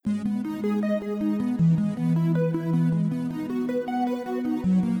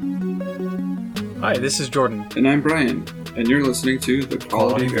Hi, this is Jordan. And I'm Brian, and you're listening to The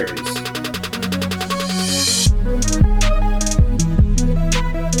Quality Varies.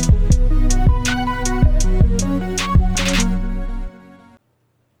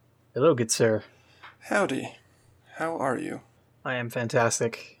 Hello, good sir. Howdy. How are you? I am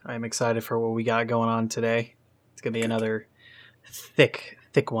fantastic. I am excited for what we got going on today. It's going to be another thick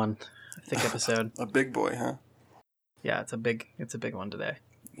one. A thick episode. A big boy, huh? Yeah, it's a big one today.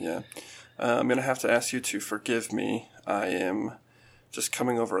 Yeah. I'm going to have to ask you to forgive me. I am just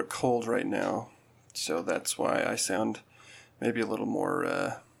coming over a cold right now, so that's why I sound maybe a little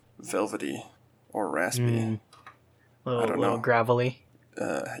more velvety or raspy. A little gravelly.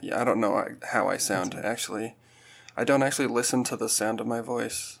 Yeah, I don't know how I sound, actually. I don't actually listen to the sound of my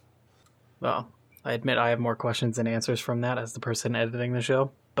voice. Well, I admit I have more questions than answers from that as the person editing the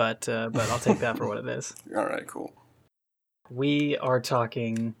show, but I'll take that for what it is. All right, cool. We are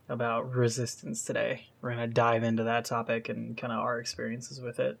talking about resistance today. We're going to dive into that topic and kind of our experiences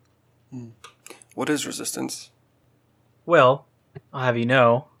with it. What is resistance? Well, I'll have you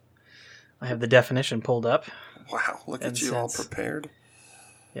know, I have the definition pulled up. Wow, look at you all prepared.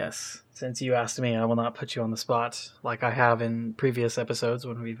 Yes, since you asked me, I will not put you on the spot like I have in previous episodes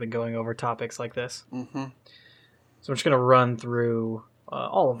when we've been going over topics like this. Mm-hmm. So I'm just going to run through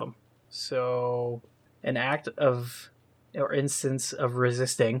all of them. So, an act of or instance of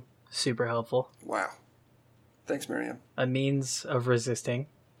resisting, super helpful. Wow. Thanks, Miriam. A means of resisting.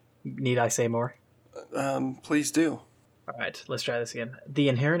 Need I say more? Please do. All right, let's try this again. The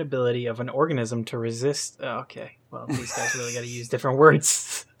inherent ability of an organism to resist... Oh, okay, well, these guys really got to use different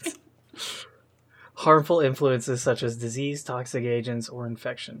words. Harmful influences such as disease, toxic agents, or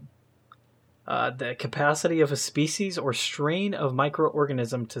infection. The capacity of a species or strain of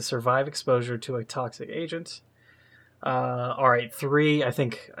microorganism to survive exposure to a toxic agent. All right, 3. I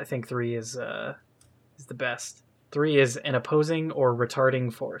think 3 is the best. 3 is an opposing or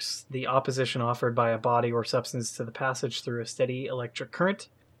retarding force, the opposition offered by a body or substance to the passage through a steady electric current.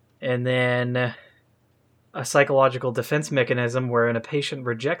 And then a psychological defense mechanism wherein a patient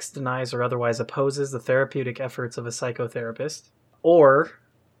rejects, denies, or otherwise opposes the therapeutic efforts of a psychotherapist. Or,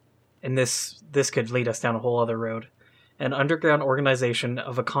 and this could lead us down a whole other road, an underground organization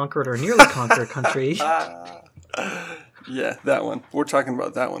of a conquered or nearly conquered country. Yeah, that one. We're talking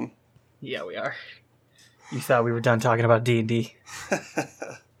about that one. Yeah, we are. You thought we were done talking about D&D.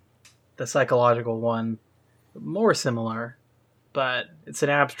 The psychological one, more similar, but it's an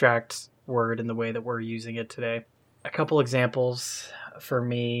abstract word in the way that we're using it today. A couple examples for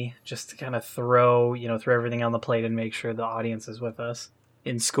me, just to kind of throw everything on the plate and make sure the audience is with us.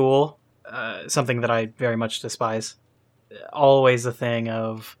 In school, something that I very much despise. Always a thing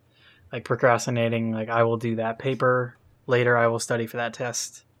of like procrastinating, like I will do that paper later, I will study for that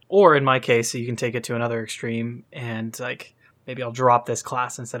test. Or in my case, you can take it to another extreme and like maybe I'll drop this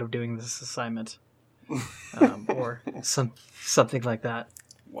class instead of doing this assignment, or something like that.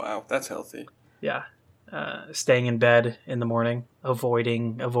 Wow, that's healthy. Yeah, staying in bed in the morning,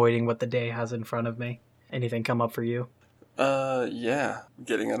 avoiding what the day has in front of me. Anything come up for you? Yeah,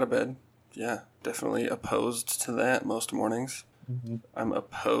 getting out of bed. Yeah, definitely opposed to that most mornings. Mm-hmm. I'm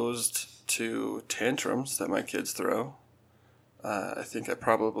opposed to tantrums that my kids throw. I think I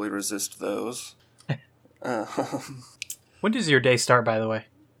probably resist those. When does your day start, by the way,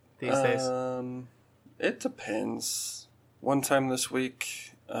 these days? It depends. One time this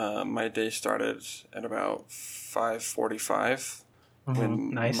week, my day started at about 5:45.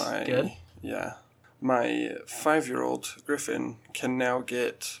 When Nice, good. Yeah. My 5-year-old, Griffin, can now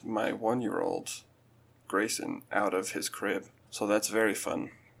get my 1-year-old, Grayson, out of his crib. So that's very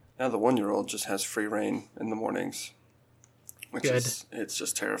fun. Now the 1-year-old just has free reign in the mornings. It's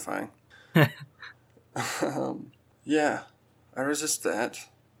just terrifying. Yeah, I resist that.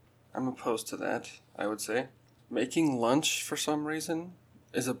 I'm opposed to that, I would say. Making lunch, for some reason,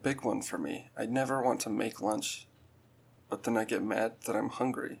 is a big one for me. I never want to make lunch, but then I get mad that I'm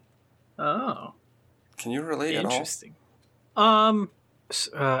hungry. Oh. Can you relate at all? Interesting. I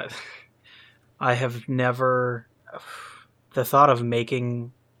have never... The thought of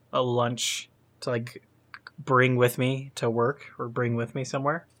making a lunch to like bring with me to work or bring with me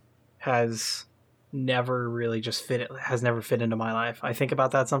somewhere has never really has never fit into my life. I think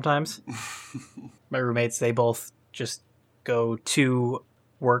about that sometimes. My roommates, they both just go to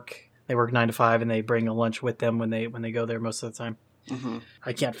work. They work 9 to 5 and they bring a lunch with them when they go there most of the time. Mm-hmm.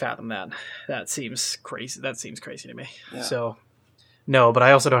 I can't fathom that. That seems crazy. That seems crazy to me. Yeah. So, no, but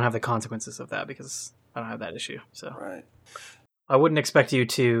I also don't have the consequences of that because I don't have that issue. So, Right. I wouldn't expect you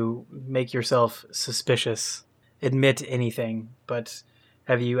to make yourself suspicious, admit anything, but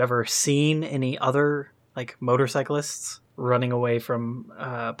Have you ever seen any other like motorcyclists running away from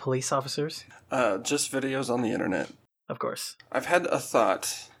police officers? Just videos on the internet. Of course. I've had a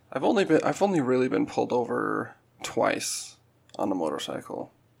thought. I've only really been pulled over twice on a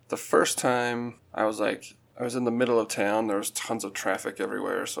motorcycle. The first time I was in the middle of town. There was tons of traffic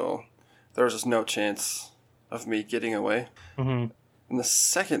everywhere, so there was just no chance of me getting away. Mm-hmm. And the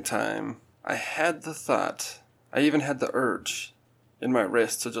second time, I had the thought, I even had the urge in my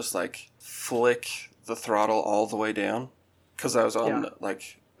wrist to just like flick the throttle all the way down. Because I was on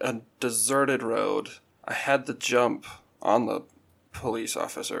like a deserted road. I had the jump on the police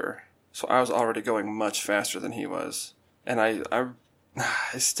officer, so I was already going much faster than he was. And I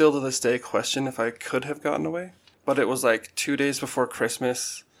still to this day question if I could have gotten away. But it was like 2 days before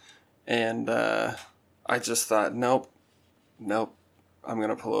Christmas, and I just thought, nope, I'm going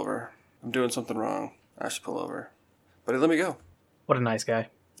to pull over. I'm doing something wrong. I should pull over. But he let me go. What a nice guy.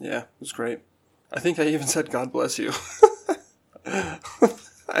 Yeah, it was great. I think I even said, God bless you.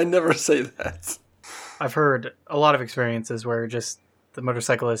 I never say that. I've heard a lot of experiences where just the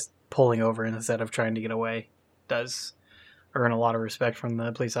motorcyclist pulling over instead of trying to get away does earn a lot of respect from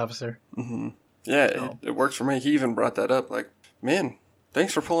the police officer. Mm-hmm. Yeah, So. it works for me. He even brought that up. Like, man,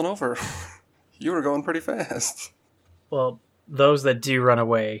 thanks for pulling over. You were going pretty fast. Well, those that do run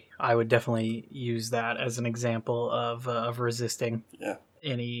away, I would definitely use that as an example of resisting Yeah.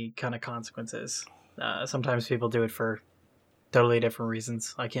 any kind of consequences. Sometimes people do it for totally different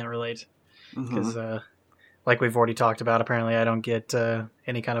reasons. I can't relate because, like we've already talked about, apparently I don't get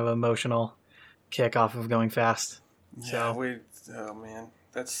any kind of emotional kick off of going fast. Yeah, oh man,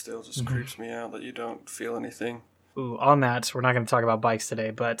 that still just creeps me out that you don't feel anything. Ooh, on that, we're not going to talk about bikes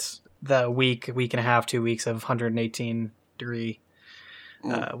today, but the week and a half, 2 weeks of 118 degree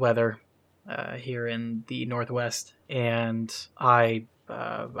weather here in the Northwest, and I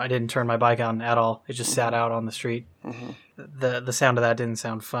didn't turn my bike on at all. It just sat out on the street. Mm-hmm. The sound of that didn't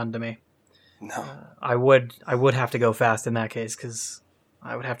sound fun to me. No. I would have to go fast in that case because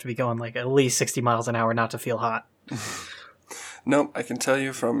I would have to be going like at least 60 miles an hour not to feel hot. Nope, I can tell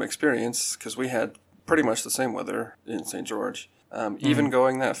you from experience, because we had pretty much the same weather in St. George. Even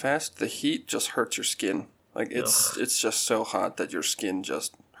going that fast, the heat just hurts your skin. Like, it's just so hot that your skin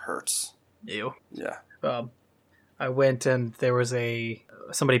just hurts. Ew. Yeah. I went and there was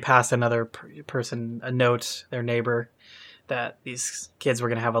somebody passed another person a note, their neighbor, that these kids were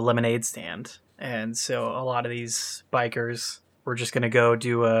going to have a lemonade stand. And so a lot of these bikers were just going to go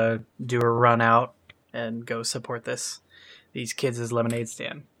do a run out and go support these kids' lemonade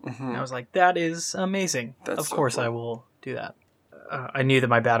stand. Mm-hmm. And I was like, that is amazing. That's of so course cool. I will do that. I knew that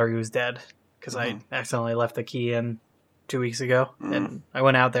my battery was dead because I accidentally left the key in 2 weeks ago. And I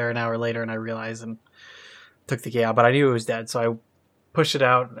went out there an hour later and I realized and took the key out, but I knew it was dead. So I pushed it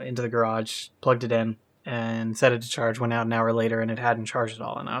out into the garage, plugged it in, and set it to charge. Went out an hour later and it hadn't charged at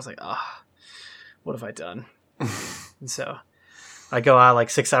all. And I was like, what have I done? And so I go out like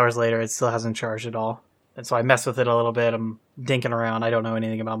 6 hours later, it still hasn't charged at all. And so I mess with it a little bit. I'm dinking around. I don't know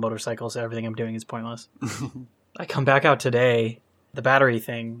anything about motorcycles, so everything I'm doing is pointless. I come back out today. The battery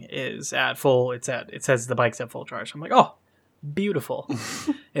thing is at full. It says the bike's at full charge. I'm like, oh, beautiful.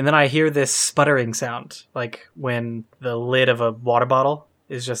 And then I hear this sputtering sound, like when the lid of a water bottle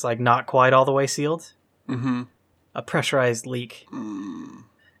is just like not quite all the way sealed. Mm-hmm. A pressurized leak.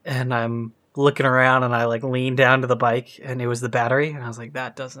 And I'm looking around and I like lean down to the bike and it was the battery. And I was like,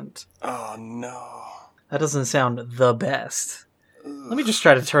 that doesn't sound the best. Let me just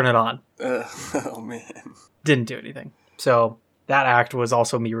try to turn it on. Oh, man. Didn't do anything. So that act was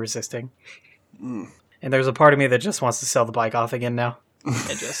also me resisting. And there's a part of me that just wants to sell the bike off again now.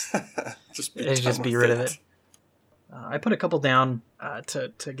 And just be rid of it. I put a couple down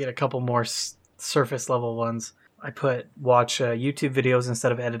to get a couple more surface level ones. I watch YouTube videos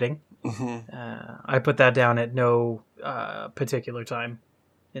instead of editing. I put that down at no particular time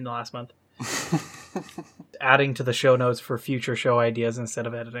in the last month. Adding to the show notes for future show ideas instead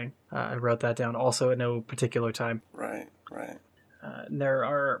of editing. I wrote that down also at no particular time. Right. There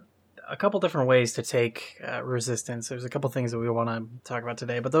are a couple different ways to take resistance. There's a couple things that we want to talk about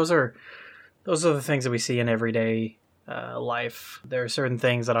today, but those are the things that we see in everyday life. There are certain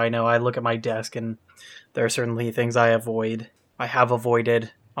things that I know. I look at my desk and there are certainly things I have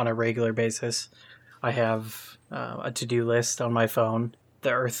avoided on a regular basis. I have a to-do list on my phone.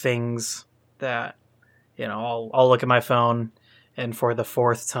 There are things that, I'll look at my phone and for the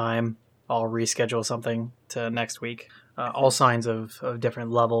fourth time, I'll reschedule something to next week. All signs of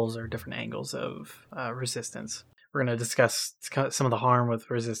different levels or different angles of resistance. We're going to discuss some of the harm with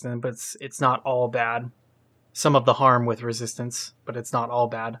resistance, but it's not all bad. some of the harm with resistance, but it's not all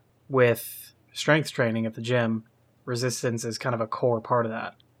bad. With strength training at the gym, resistance is kind of a core part of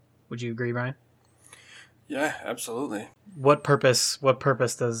that. Would you agree, Brian? Yeah, absolutely. What purpose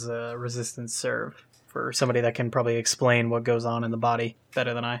does resistance serve for somebody that can probably explain what goes on in the body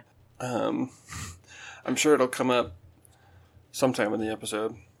better than I? I'm sure it'll come up sometime in the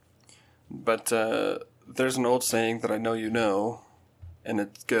episode, but there's an old saying that I know you know, and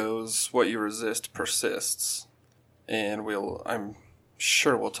it goes, what you resist persists. And I'm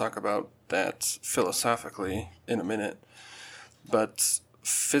sure we'll talk about that philosophically in a minute. But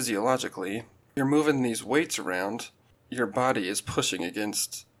physiologically, you're moving these weights around, your body is pushing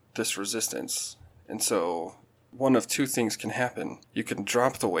against this resistance. And so one of two things can happen. You can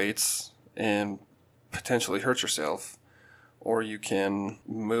drop the weights and potentially hurt yourself, or you can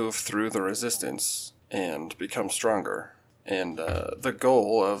move through the resistance and become stronger. And the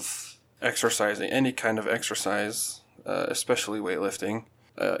goal of exercising, any kind of exercise, especially weightlifting,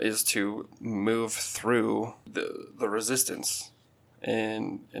 is to move through the resistance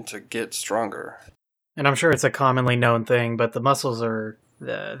and to get stronger. And I'm sure it's a commonly known thing, but the muscles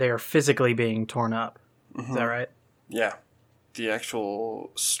they are physically being torn up. Mm-hmm. Is that right? Yeah. The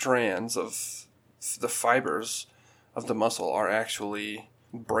actual strands of the fibers of the muscle are actually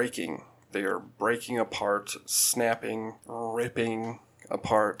breaking. They are breaking apart, snapping, ripping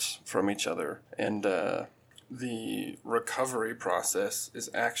apart from each other. And the recovery process is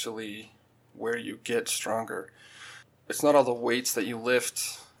actually where you get stronger. It's not all the weights that you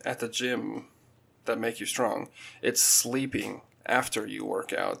lift at the gym that make you strong. It's sleeping after you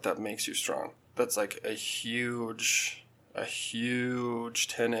work out that makes you strong. That's like a huge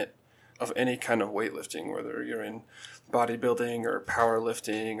tenet of any kind of weightlifting, whether you're in bodybuilding or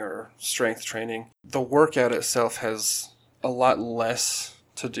powerlifting or strength training. The workout itself has a lot less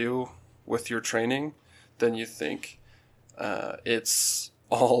to do with your training than you think. It's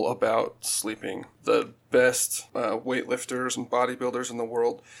all about sleeping. The best weightlifters and bodybuilders in the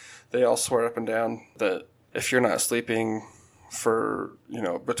world, they all swear up and down that if you're not sleeping for,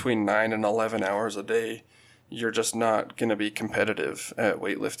 between 9 and 11 hours a day, you're just not going to be competitive at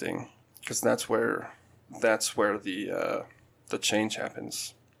weightlifting, because that's where the change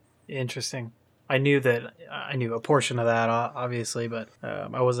happens. Interesting. I knew a portion of that, obviously, but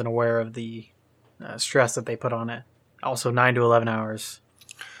I wasn't aware of the stress that they put on it. Also, 9 to 11 hours.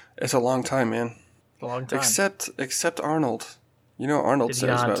 It's a long time, man. A long time. Except Arnold. Arnold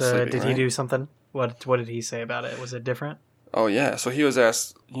says about sleeping, did right? he do something? What did he say about it? Was it different? Oh, yeah. So he was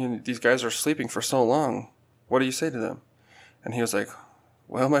asked, these guys are sleeping for so long. What do you say to them? And he was like,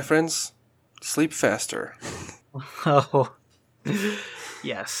 well, my friends, sleep faster. Oh,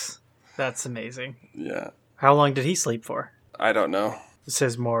 yes. That's amazing. Yeah. How long did he sleep for? I don't know. It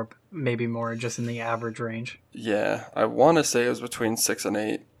says maybe more just in the average range. Yeah. I want to say it was between 6 and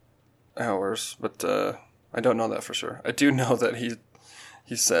 8 hours, but I don't know that for sure. I do know that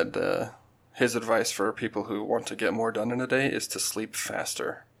he said his advice for people who want to get more done in a day is to sleep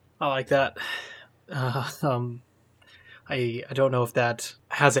faster. I like that. I don't know if that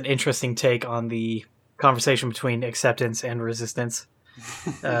has an interesting take on the conversation between acceptance and resistance,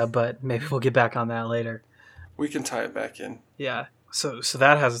 but maybe we'll get back on that later. We can tie it back in. Yeah. So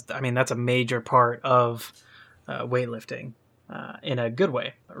that's a major part of weightlifting in a good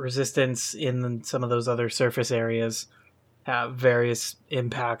way. Resistance in some of those other surface areas have various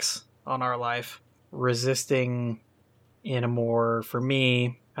impacts on our life. Resisting in a more, for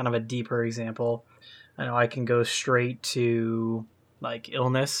me, kind of a deeper example, I know I can go straight to like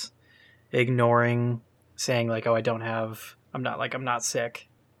illness, ignoring, saying like, oh, I'm not sick.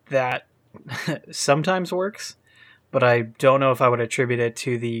 That sometimes works, but I don't know if I would attribute it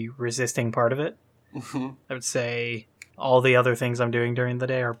to the resisting part of it. Mm-hmm. I would say all the other things I'm doing during the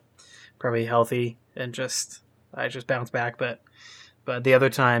day are probably healthy and I just bounce back. But the other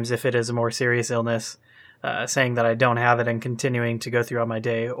times, if it is a more serious illness, saying that I don't have it and continuing to go throughout my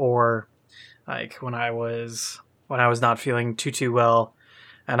day, or like when I was not feeling too well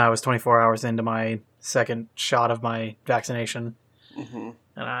and I was 24 hours into my second shot of my vaccination, mm-hmm.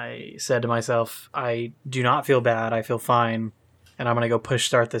 and I said to myself, I do not feel bad, I feel fine, and I'm going to go push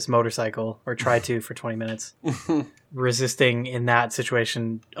start this motorcycle, or try to, for 20 minutes. Resisting in that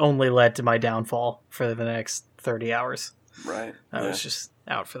situation only led to my downfall for the next 30 hours. Right. I was just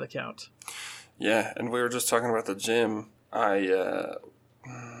out for the count. Yeah, and we were just talking about the gym.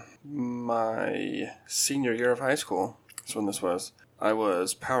 My senior year of high school is when this was. I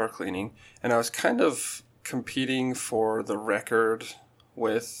was power cleaning, and I was kind of competing for the record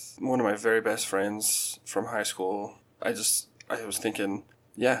with one of my very best friends from high school. I was thinking,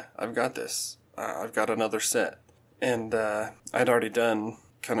 yeah, I've got this. I've got another set. And I'd already done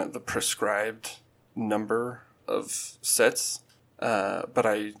kind of the prescribed number of sets, but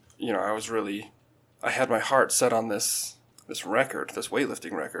I had my heart set on this record, this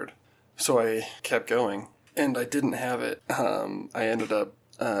weightlifting record. So I kept going, and I didn't have it. I ended up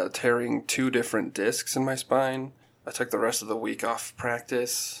tearing 2 different discs in my spine. I took the rest of the week off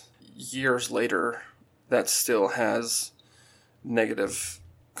practice. Years later, that still has negative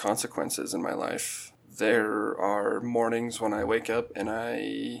consequences in my life. There are mornings when I wake up and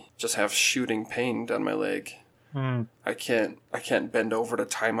I just have shooting pain down my leg. I can't bend over to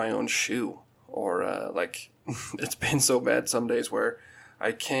tie my own shoe, or it's been so bad some days where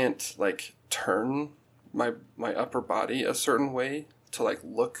I can't turn my upper body a certain way to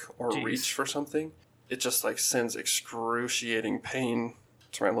look or reach for something. It just sends excruciating pain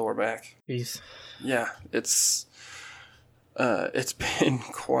to my lower back. Jeez. Yeah, it's been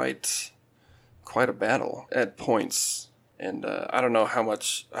quite a battle at points, and I don't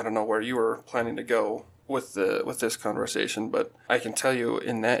know where you were planning to go with this conversation, but I can tell you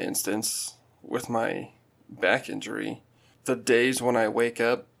in that instance with my back injury, the days when I wake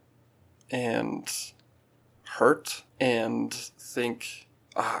up and hurt and think,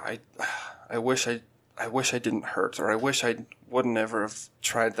 I wish I didn't hurt, or I wish I wouldn't ever have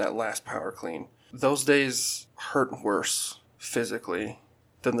tried that last power clean. Those days hurt worse physically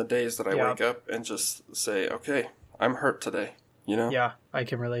than the days that I wake up and just say, okay, I'm hurt today, Yeah, I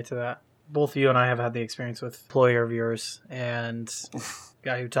can relate to that. Both you and I have had the experience with an employer of yours, and a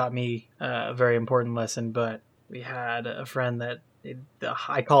guy who taught me a very important lesson, but we had a friend that,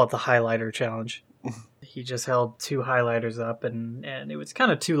 I call it the highlighter challenge. He just held 2 highlighters up, and it was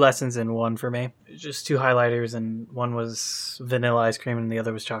kind of 2 lessons in one for me. It was just 2 highlighters, and one was vanilla ice cream and the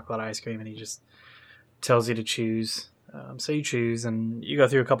other was chocolate ice cream, and he just tells you to choose. So you choose, and you go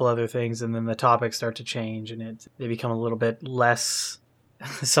through a couple other things, and then the topics start to change, and they become a little bit less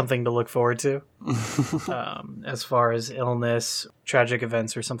something to look forward to as far as illness, tragic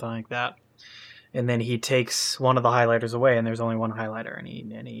events, or something like that. And then he takes one of the highlighters away, and there's only one highlighter, and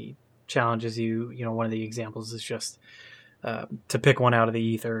he challenges you. One of the examples is just to pick one out of the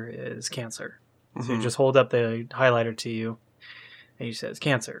ether is cancer. Mm-hmm. So you just hold up the highlighter to you, and he says,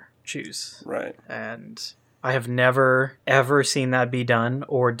 cancer, choose. Right. And I have never, ever seen that be done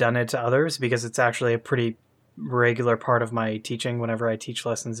or done it to others, because it's actually a pretty regular part of my teaching whenever I teach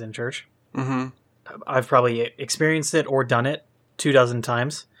lessons in church. Mm-hmm. I've probably experienced it or done it 24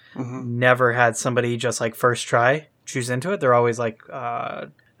 times. Mm-hmm. Never had somebody just first try choose into it. They're always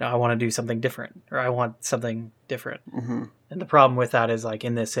no, I want to do something different, or I want something different. Mm-hmm. And the problem with that is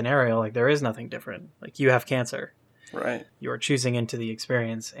in this scenario, there is nothing different. You have cancer. Right. You're choosing into the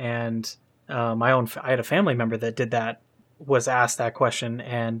experience. And I had a family member that did that, was asked that question,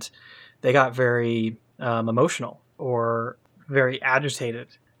 and they got very emotional or very agitated,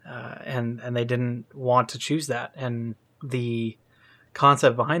 and they didn't want to choose that. And the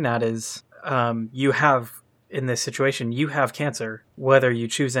concept behind that is you have, in this situation, you have cancer whether you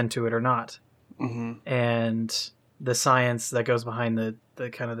choose into it or not. Mm-hmm. And the science that goes behind the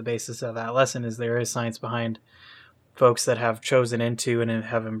kind of the basis of that lesson is there is science behind folks that have chosen into and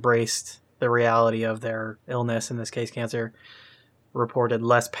have embraced the reality of their illness, in this case cancer, reported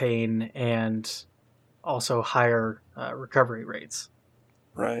less pain and also higher recovery rates,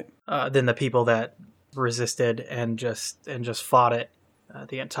 right, than the people that resisted and just fought it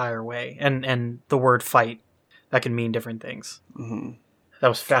the entire way. And the word fight, that can mean different things. Mm-hmm. That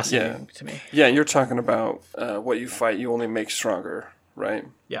was fascinating to me. Yeah, you're talking about what you fight, you only make stronger, right?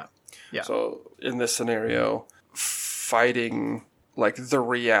 Yeah. So in this scenario, fighting the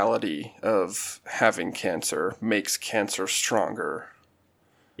reality of having cancer makes cancer stronger.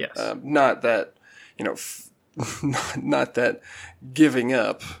 Yes. Not that, not that giving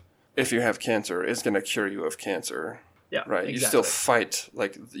up if you have cancer is going to cure you of cancer. Yeah. Right. Exactly.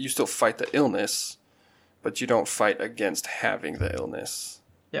 You still fight the illness, but you don't fight against having the illness.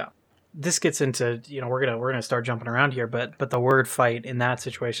 Yeah. This gets into, we're gonna start jumping around here, but the word fight in that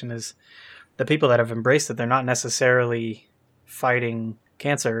situation is the people that have embraced it. They're not necessarily fighting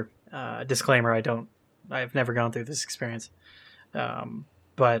cancer. Disclaimer: I've never gone through this experience,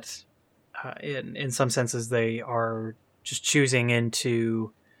 but in some senses they are just choosing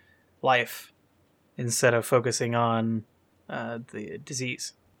into life instead of focusing on the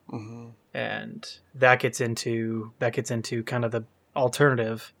disease. Mm-hmm. And that gets into kind of the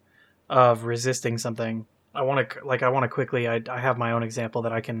alternative of resisting something. I want to quickly, I have my own example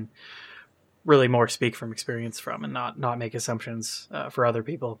that I can really more speak from experience from, and not make assumptions for other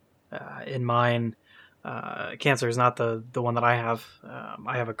people. In mine, Cancer is not the one that I have.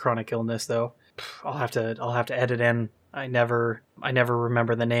 I have a chronic illness though. I'll have to edit in. I never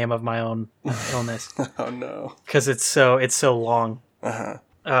remember the name of my own illness. Oh no. Because it's so long. Uh-huh.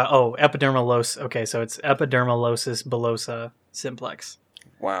 Epidermolysis. Okay, so it's epidermolysis bullosa simplex.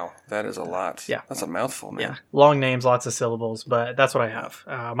 Wow, that is a lot. Yeah. That's a mouthful, man. Yeah, long names, lots of syllables, but that's what I have.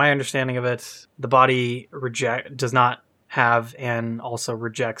 My understanding of it, the body does not have and also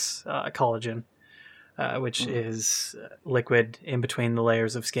rejects collagen, which is liquid in between the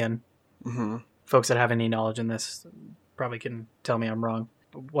layers of skin. Mm-hmm. Folks that have any knowledge in this probably can tell me I'm wrong.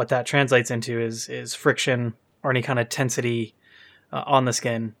 What that translates into is friction or any kind of tensity on the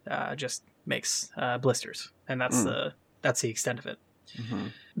skin just makes blisters, and that's the extent of it. Mm-hmm.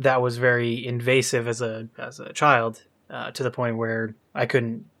 That was very invasive as a child, to the point where I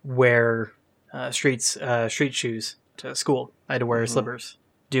couldn't wear street shoes to school. I had to wear slippers.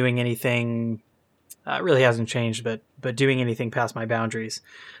 Doing anything really hasn't changed, but doing anything past my boundaries,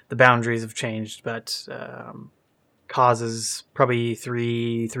 the boundaries have changed. But causes probably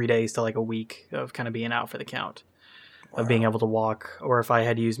three days to like a week of kind of being out for the count. Of being able to walk, or if I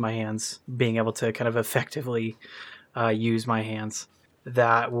had used my hands, being able to kind of effectively use my hands.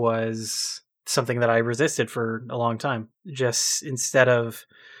 That was something that I resisted for a long time. Just instead of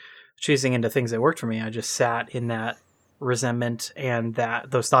choosing into things that worked for me, I just sat in that resentment and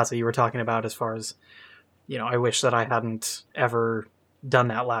those thoughts that you were talking about as far as, I wish that I hadn't ever done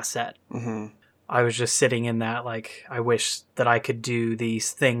that last set. Mm-hmm. I was just sitting in that, like, I wish that I could do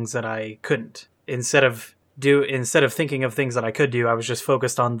these things that I couldn't. Instead of thinking of things that I could do, I was just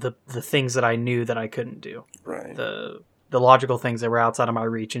focused on the things that I knew that I couldn't do. Right. The logical things that were outside of my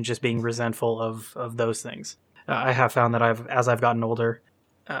reach, and just being resentful of those things. I have found that as I've gotten older,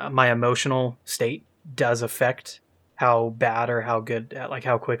 my emotional state does affect how bad or how good, like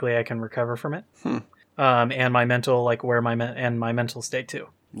how quickly I can recover from it. And my mental, like and my mental state too.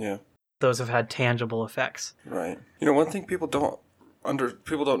 Yeah. Those have had tangible effects. Right. One thing people don't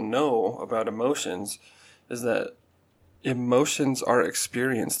know about emotions is that emotions are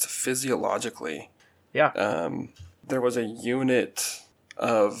experienced physiologically. Yeah. There was a unit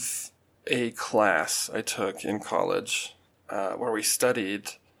of a class I took in college where we studied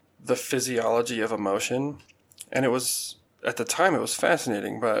the physiology of emotion, and it was, at the time, it was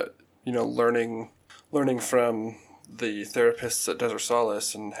fascinating. But learning from the therapists at Desert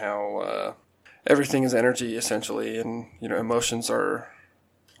Solace and how everything is energy essentially, and emotions are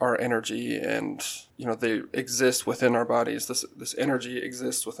energy, and they exist within our bodies. This energy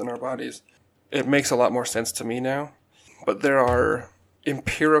exists within our bodies. It makes a lot more sense to me now. But there are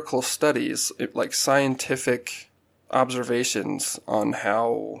empirical studies, like scientific observations on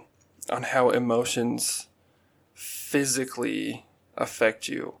how emotions physically affect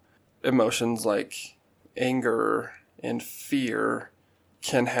you. Emotions like anger and fear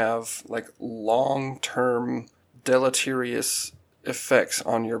can have like long-term deleterious effects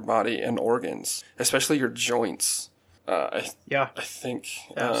on your body and organs, especially your joints. I think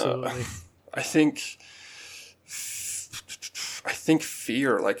Absolutely. I think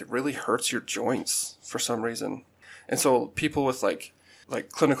fear, like, it really hurts your joints for some reason. And so people with like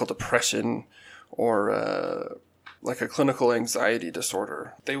clinical depression or like a clinical anxiety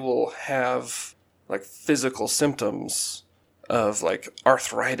disorder, they will have like physical symptoms of like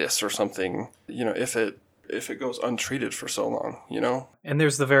arthritis or something, if it goes untreated for so long, And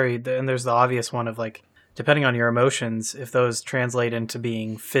there's the obvious one of like, depending on your emotions, if those translate into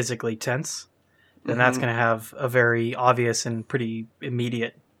being physically tense, then that's going to have a very obvious and pretty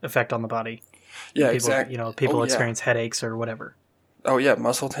immediate effect on the body. Yeah, exactly. People experience yeah. headaches or whatever. Oh yeah,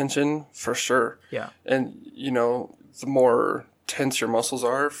 muscle tension for sure. Yeah. And the more tense your muscles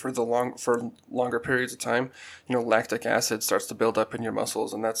are for longer periods of time, lactic acid starts to build up in your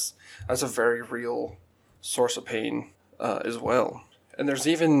muscles, and that's a very real source of pain as well. And there's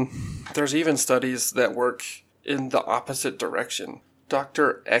even studies that work in the opposite direction.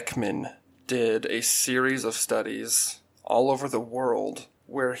 Dr. Ekman did a series of studies all over the world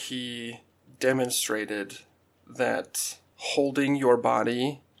where he demonstrated that holding your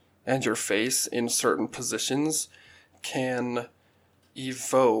body and your face in certain positions can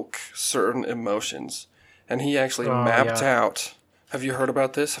evoke certain emotions. And he actually mapped out. Have you heard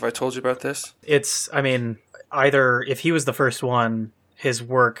about this? Have I told you about this? Either if he was the first one, his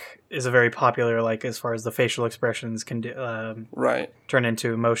work is a very popular, like as far as the facial expressions can do, right, turn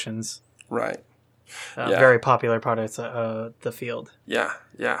into emotions. Right. Very popular part of the field. Yeah.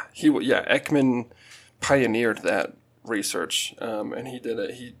 Ekman pioneered that research, and he did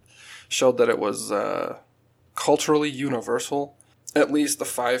it. He showed that it was culturally universal. At least the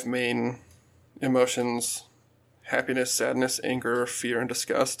 5 main emotions, happiness, sadness, anger, fear, and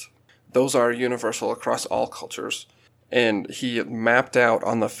disgust, those are universal across all cultures. And he mapped out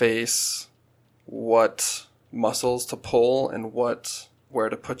on the face what muscles to pull and where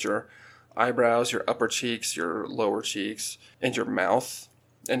to put your eyebrows, your upper cheeks, your lower cheeks, and your mouth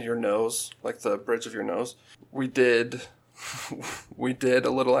and your nose, like the bridge of your nose. We did a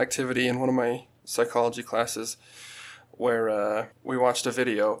little activity in one of my psychology classes where we watched a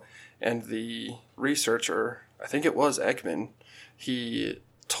video, and the researcher, I think it was Ekman, he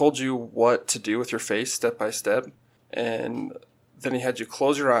told you what to do with your face step by step, and then he had you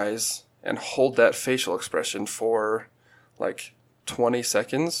close your eyes and hold that facial expression for like 20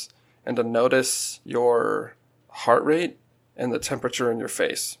 seconds and to notice your heart rate and the temperature in your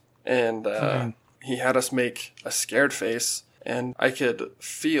face. And he had us make a scared face, and I could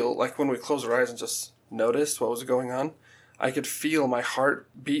feel, like when we closed our eyes and just noticed what was going on, I could feel my heart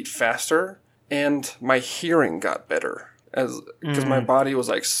beat faster and my hearing got better because my body was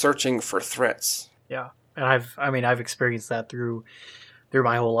like searching for threats. Yeah. And I've experienced that through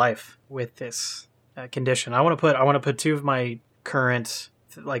my whole life with this condition. I want to put two of my current,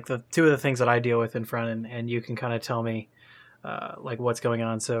 like the two of the things that I deal with in front, and you can kind of tell me like what's going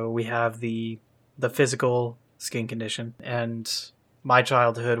on. So we have the physical skin condition, and my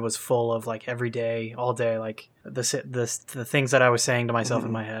childhood was full of like every day, all day, like the things that I was saying to myself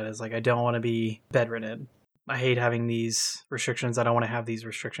in my head is like, I don't want to be bedridden. I hate having these restrictions. I don't want to have these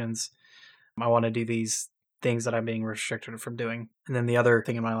restrictions. I want to do these things that I'm being restricted from doing. And then the other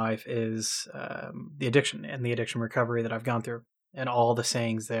thing in my life is the addiction and the addiction recovery that I've gone through. And all the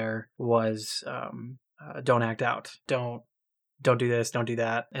sayings there was don't act out, don't do this, don't do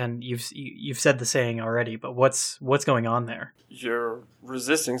that. And you've said the saying already, but what's going on there? You're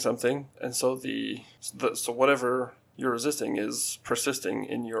resisting something, and so so whatever you're resisting is persisting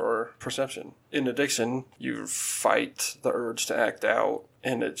in your perception. In addiction, you fight the urge to act out,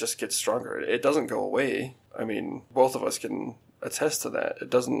 and it just gets stronger. It doesn't go away. I mean, both of us can attest to that. It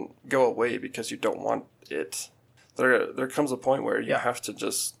doesn't go away because you don't want it. There comes a point where you have to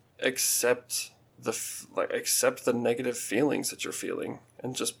just accept the negative feelings that you're feeling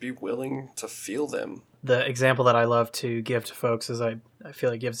and just be willing to feel them. The example that I love to give to folks is I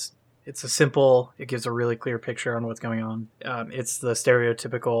feel it gives a really clear picture on what's going on. It's the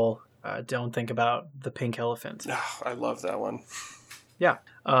stereotypical don't think about the pink elephant. Oh, I love that one. Yeah.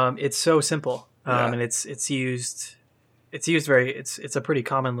 It's so simple. And it's a pretty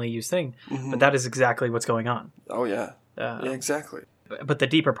commonly used thing, but that is exactly what's going on. Oh yeah. Yeah, exactly. But the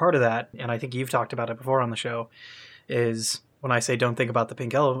deeper part of that, and I think you've talked about it before on the show, is when I say don't think about the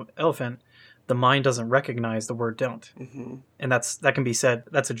pink elephant, the mind doesn't recognize the word don't. Mm-hmm. And that can be said,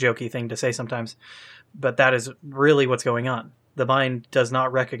 that's a jokey thing to say sometimes, but that is really what's going on. The mind does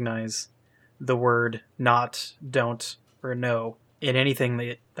not recognize the word not, don't, or no in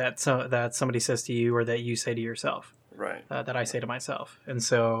anything that somebody says to you or that you say to yourself. Right. That I say to myself. And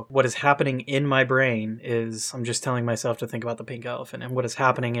so what is happening in my brain is I'm just telling myself to think about the pink elephant. And what is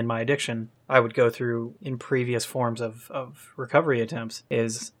happening in my addiction, I would go through in previous forms of recovery attempts,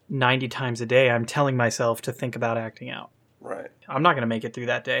 is 90 times a day I'm telling myself to think about acting out. Right. I'm not going to make it through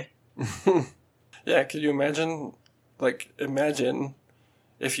that day. Yeah, could you imagine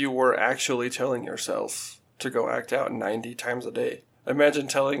if you were actually telling yourself to go act out 90 times a day.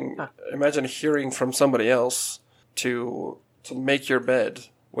 Imagine hearing from somebody else to make your bed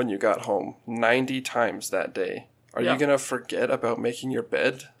when you got home 90 times that day. Are you going to forget about making your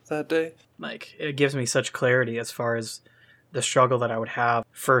bed that day? Like, it gives me such clarity as far as the struggle that I would have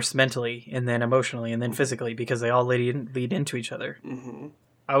first mentally and then emotionally and then physically, because they all lead into each other. Mm-hmm.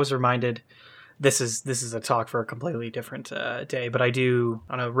 I was reminded, this is a talk for a completely different day, but I do,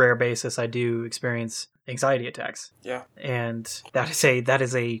 on a rare basis, I do experience anxiety attacks. Yeah. And that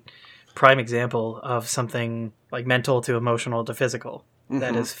is a prime example of something like mental to emotional to physical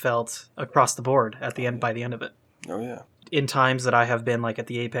that is felt across the board by the end of it. Oh yeah. In times that I have been like at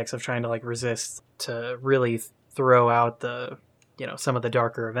the apex of trying to like resist to really throw out some of the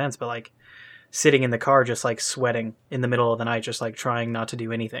darker events, but like sitting in the car just like sweating in the middle of the night, just like trying not to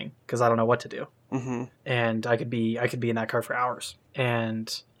do anything because I don't know what to do. Mm-hmm. And I could be in that car for hours.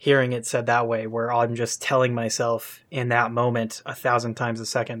 And hearing it said that way, where I'm just telling myself in that moment 1,000 times a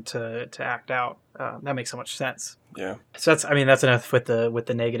second to act out, that makes so much sense. Yeah. So that's enough with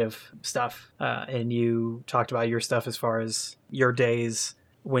the negative stuff. And you talked about your stuff as far as your days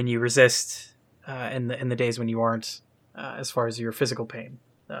when you resist, and the days when you aren't, as far as your physical pain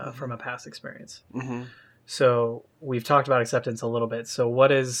from a past experience. Mm-hmm. So we've talked about acceptance a little bit. So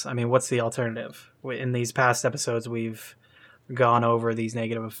what's the alternative? In these past episodes, we've gone over these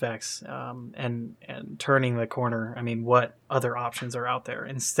negative effects and turning the corner. I mean, what other options are out there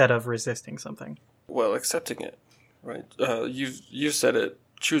instead of resisting something? Well, accepting it, right? You said it,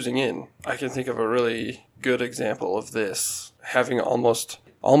 choosing in. I can think of a really good example of this having almost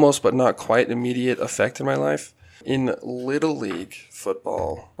but not quite immediate effect in my life. In Little League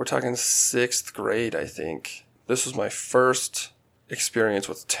football, we're talking 6th grade, I think. This was my first experience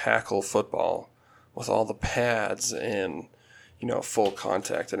with tackle football, with all the pads and, full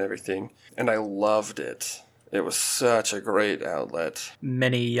contact and everything. And I loved it. It was such a great outlet.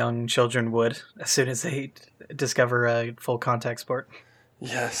 Many young children would, as soon as they discover a full contact sport.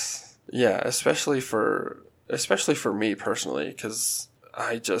 Yes. Yeah, especially for me personally, because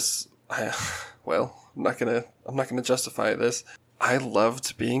I'm not gonna justify this. I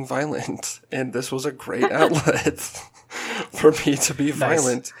loved being violent, and this was a great outlet for me to be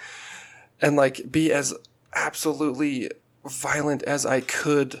violent and be as absolutely violent as I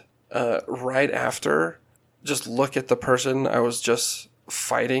could right after. Just look at the person I was just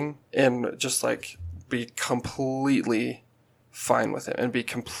fighting and just be completely fine with him and be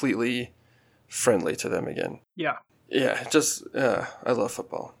completely friendly to them again. Yeah. Yeah, I love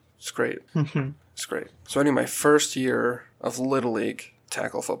football. It's great. It's great. So anyway, my first year of Little League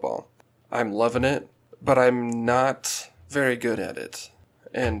tackle football. I'm loving it, but I'm not very good at it.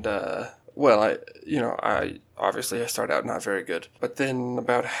 And, I started out not very good. But then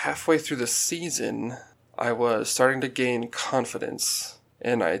about halfway through the season, I was starting to gain confidence.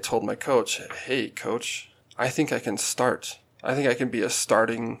 And I told my coach, hey, coach, I think I can start. I think I can be a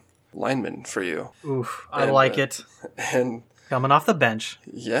starting lineman for you. Oof, I like it. And coming off the bench.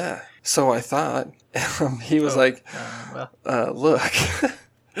 Yeah. So I thought, he was look.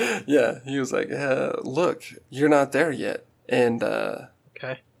 Yeah, he was like, look, you're not there yet. And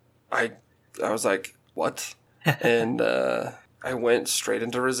okay. I was like, what? And I went straight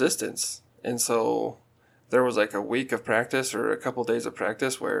into resistance. And so there was a week of practice or a couple days of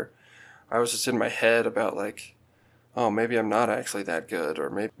practice where I was just in my head about oh, maybe I'm not actually that good,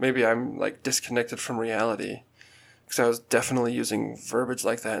 or maybe I'm disconnected from reality. Because I was definitely using verbiage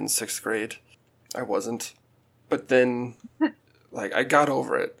like that in 6th grade. I wasn't. But then, I got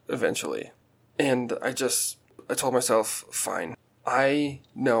over it eventually. And I told myself, fine, I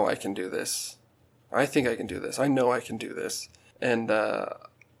know I can do this. I think I can do this. I know I can do this. And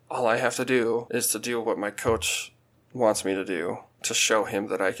all I have to do is to do what my coach wants me to do to show him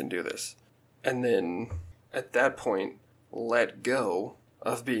that I can do this. And then, at that point, let go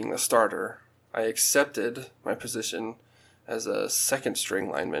of being the starter. I accepted my position as a 2nd-string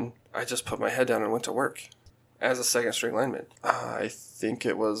lineman. I just put my head down and went to work as a 2nd-string lineman. I think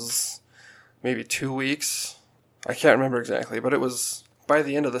it was maybe 2 weeks. I can't remember exactly, but it was by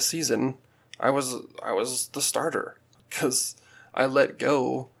the end of the season, I was the starter because I let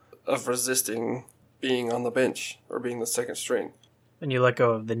go of resisting being on the bench or being the 2nd string. And you let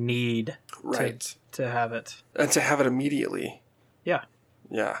go of the need to have it. And to have it immediately. Yeah.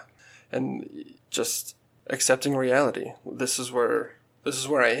 Yeah. And just accepting reality. This is where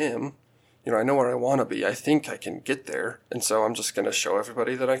I am. I know where I want to be. I think I can get there. And so I'm just going to show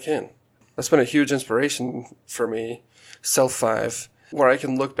everybody that I can. That's been a huge inspiration for me, Self 5, where I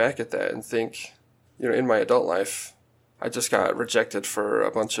can look back at that and think, in my adult life, I just got rejected for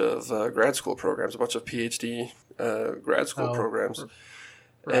a bunch of grad school programs, a bunch of PhD grad school programs.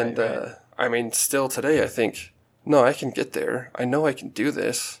 Right, and still today I think, no, I can get there. I know I can do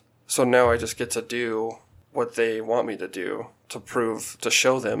this. So now I just get to do what they want me to do to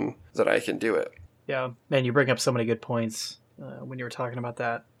show them that I can do it. Yeah, man, you bring up so many good points when you were talking about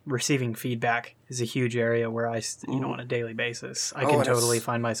that. Receiving feedback is a huge area where I, on a daily basis, I can totally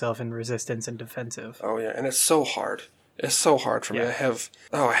find myself in resistance and defensive. Oh yeah, and it's so hard. It's so hard for me. I have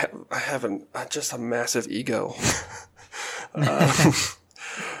just a massive ego.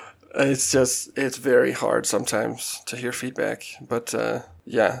 It's very hard sometimes to hear feedback. But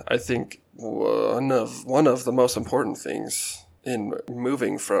I think one of the most important things in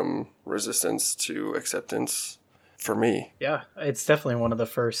moving from resistance to acceptance for me. Yeah, it's definitely one of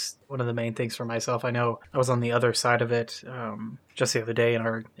the main things for myself. I know I was on the other side of it just the other day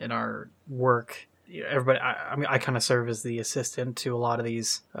in our work. Everybody, I kind of serve as the assistant to a lot of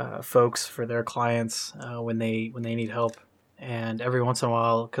these folks for their clients when they need help. And every once in a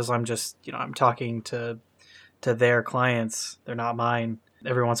while, because I'm just I'm talking to their clients, they're not mine.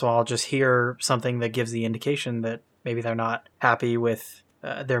 Every once in a while, I'll just hear something that gives the indication that maybe they're not happy with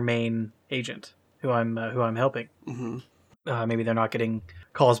their main agent who I'm helping. Mm-hmm. Maybe they're not getting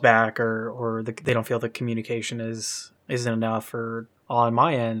calls back, or they don't feel the communication isn't enough, or on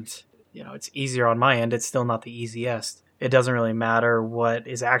my end. It's easier on my end. It's still not the easiest. it doesn't really matter what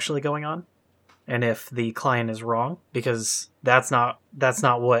is actually going on and if the client is wrong, because that's not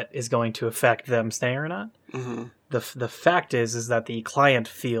what is going to affect them staying or not. Mm-hmm. The fact is that the client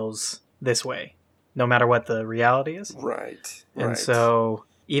feels this way, no matter what the reality is. Right. And so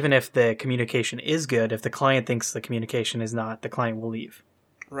even if the communication is good, if the client thinks the communication is not, the client will leave.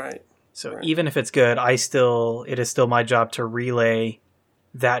 Right. So Right. even if it's good, it is still my job to relay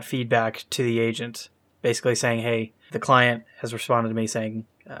that feedback to the agent, basically saying, hey, the client has responded to me saying,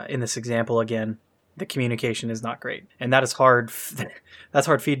 in this example again, the communication is not great. And that is hard. That's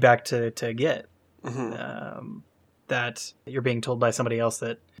hard feedback to get. Mm-hmm. That you're being told by somebody else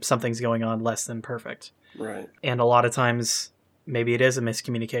that something's going on less than perfect. Right. And a lot of times, maybe it is a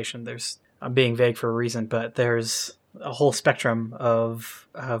miscommunication. I'm being vague for a reason, but there's a whole spectrum of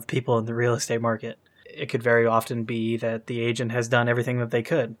people in the real estate market. It could very often be that the agent has done everything that they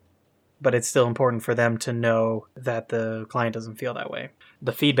could, but it's still important for them to know that the client doesn't feel that way.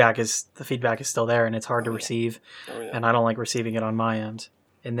 The feedback is still there, and it's hard to receive, and I don't like receiving it on my end.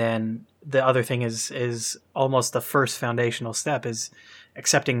 And then the other thing is almost the first foundational step is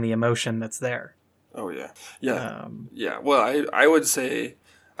accepting the emotion that's there. Oh yeah, yeah, yeah. Well, I would say,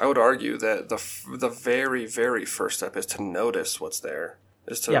 I would argue that the very, very first step is to notice what's there.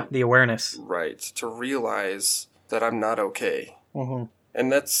 The awareness. Right, to realize that I'm not okay,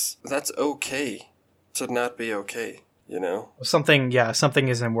 and that's okay to not be okay. You know, something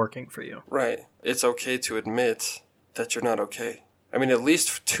isn't working for you. Right, it's okay to admit that you're not okay. I mean, at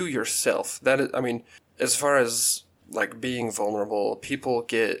least to yourself. That is, I mean, as far as like being vulnerable, people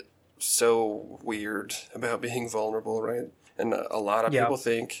get so weird about being vulnerable, right? And a lot of people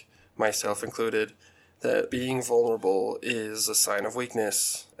think, myself included, that being vulnerable is a sign of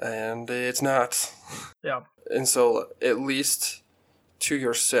weakness, and it's not. Yeah. And so, at least to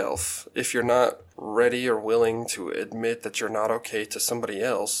yourself, if you're not ready or willing to admit that you're not okay to somebody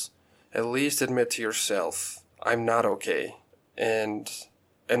else, at least admit to yourself, I'm not okay. And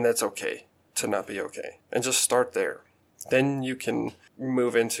that's okay to not be okay. And just start there. Then you can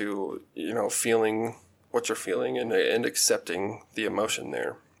move into, feeling what you're feeling and accepting the emotion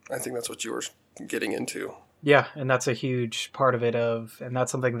there. I think that's what you were getting into. Yeah, and that's a huge part of it and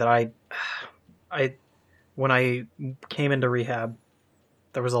that's something that I when I came into rehab,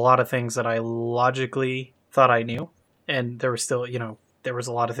 there was a lot of things that I logically thought I knew, and there was still, there was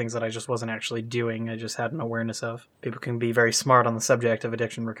a lot of things that I just wasn't actually doing. I just had an awareness of. People can be very smart on the subject of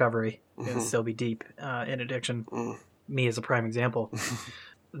addiction recovery and still be deep in addiction. Me as a prime example.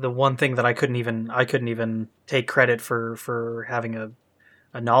 The one thing that I couldn't even take credit for having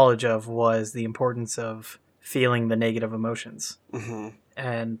a knowledge of was the importance of feeling the negative emotions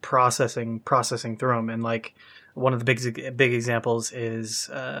and processing through them. And like one of the big examples is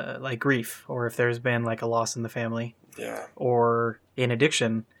like grief, or if there's been like a loss in the family. Yeah. Or in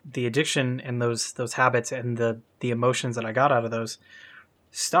addiction, the addiction and those habits and the emotions that I got out of those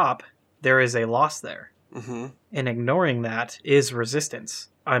stop. There is a loss there, and ignoring that is resistance.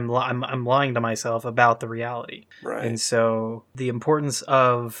 I'm lying to myself about the reality, right? And so the importance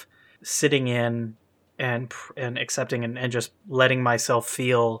of sitting in and accepting and just letting myself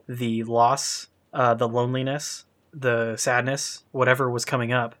feel the loss, the loneliness, the sadness, whatever was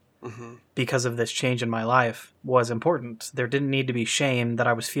coming up. Because of this change in my life was important. There didn't need to be shame that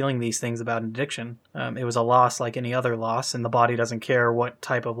I was feeling these things about addiction. It was a loss like any other loss, and the body doesn't care what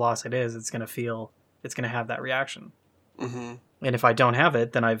type of loss it is. It's going to have that reaction. And if I don't have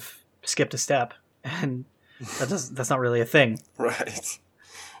it, then I've skipped a step, and that's not really a thing. Right.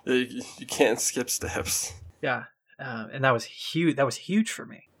 You can't skip steps. Yeah. And that was huge. That was huge for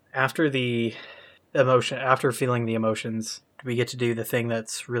me. After feeling the emotions, we get to do the thing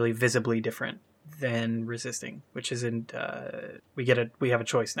that's really visibly different than resisting, which isn't, we have a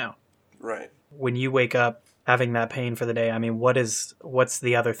choice now. Right. When you wake up having that pain for the day, I mean, what's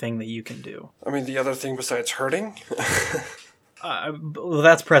the other thing that you can do? I mean, the other thing besides hurting? Well,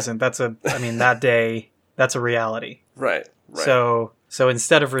 that's present. That day, that's a reality. Right. So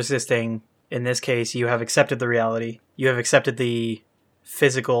instead of resisting, in this case, you have accepted the reality. You have accepted the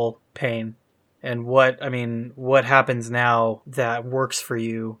physical pain. And what happens now that works for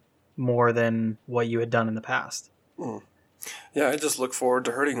you more than what you had done in the past? Yeah, I just look forward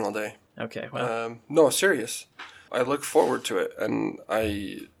to hurting all day. Okay, well. No, serious. I look forward to it, and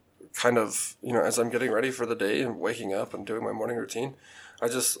I kind of, as I'm getting ready for the day and waking up and doing my morning routine, I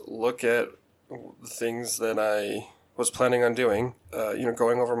just look at the things that I was planning on doing,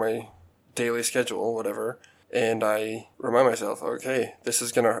 going over my daily schedule, whatever. And I remind myself, okay,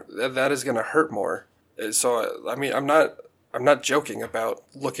 that is gonna hurt more. So I'm not joking about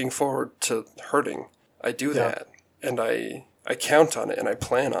looking forward to hurting. I do that, and I count on it and I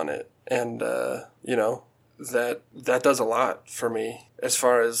plan on it. And, that does a lot for me as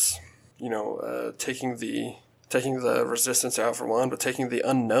far as, taking the resistance out for one, but taking the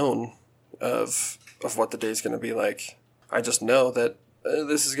unknown of what the day's going to be like. I just know that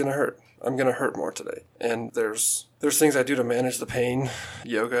this is going to hurt. I'm going to hurt more today. And there's things I do to manage the pain.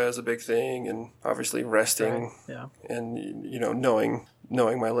 Yoga is a big thing, and obviously resting. Right. Yeah. And, knowing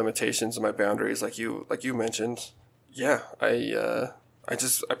my limitations and my boundaries, like you mentioned. Yeah, I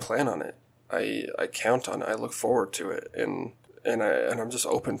plan on it. I count on it. I look forward to it, and I'm just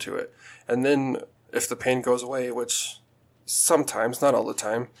open to it. And then if the pain goes away, which sometimes, not all the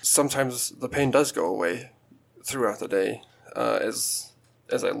time, sometimes the pain does go away throughout the day, as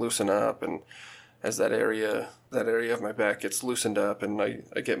I loosen up and as that area of my back gets loosened up and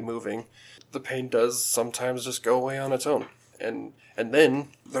I get moving, the pain does sometimes just go away on its own. And then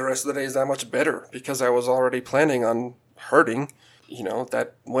the rest of the day is that much better because I was already planning on hurting.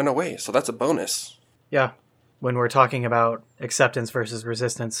 That went away. So that's a bonus. Yeah. When we're talking about acceptance versus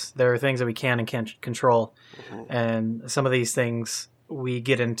resistance, there are things that we can and can't control. Mm-hmm. And some of these things I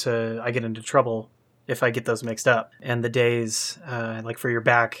get into trouble if I get those mixed up. And the days, like for your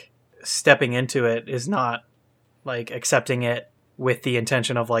back, stepping into it is not like accepting it with the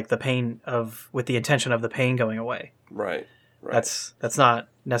intention of like the pain going away. Right. That's not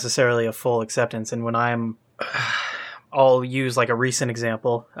necessarily a full acceptance. And when I'll use like a recent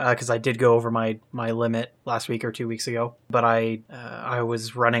example because I did go over my limit last week or 2 weeks ago, but I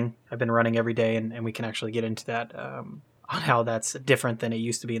was running. I've been running every day, and we can actually get into that on how that's different than it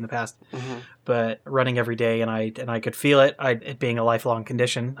used to be in the past. Mm-hmm. But running every day, and I could feel it. It being a lifelong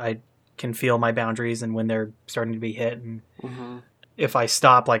condition, I can feel my boundaries and when they're starting to be hit. And mm-hmm. if I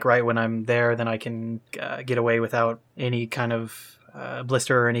stop like right when I'm there, then I can get away without any kind of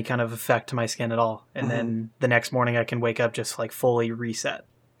blister or any kind of effect to my skin at all. And mm-hmm. then the next morning I can wake up just like fully reset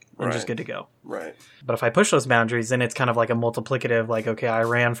and just good to go. Right. But if I push those boundaries, then it's kind of like a multiplicative, like, okay, I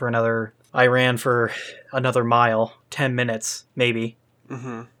ran for another mile, 10 minutes, maybe.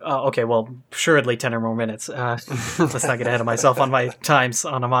 Mm-hmm. Okay, well, assuredly 10 or more minutes. Let's not get ahead of myself on my times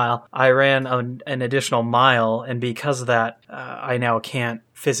on a mile. I ran an additional mile, and because of that, I now can't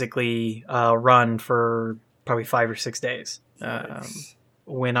physically run for probably 5 or 6 days.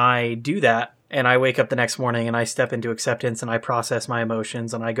 When I do that, and I wake up the next morning and I step into acceptance and I process my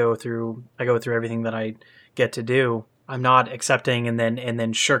emotions and I go through everything that I get to do, I'm not accepting and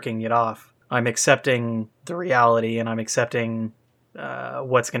then shirking it off. I'm accepting the reality, and I'm accepting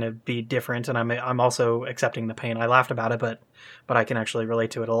what's going to be different, and I'm also accepting the pain. I laughed about it, but I can actually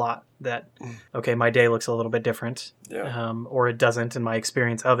relate to it a lot. That okay, my day looks a little bit different, or it doesn't, and my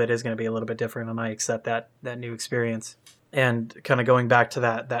experience of it is going to be a little bit different, and I accept that new experience. And kind of going back to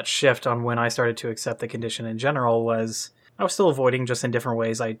that shift on when I started to accept the condition in general was I was still avoiding just in different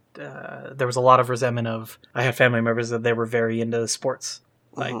ways. There was a lot of resentment of I had family members that they were very into sports,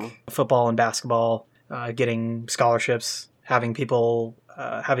 like mm-hmm. football and basketball, getting scholarships, having people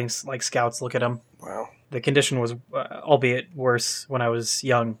having like scouts look at them. Wow. The condition was albeit worse when I was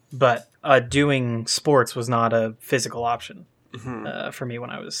young, but doing sports was not a physical option mm-hmm. For me when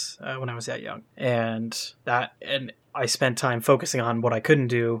I was that young, and I spent time focusing on what I couldn't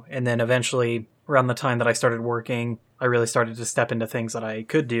do, and then eventually around the time that I started working, I really started to step into things that I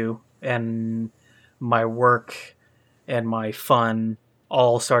could do, and my work and my fun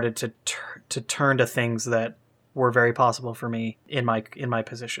all started to turn to things that were very possible for me in my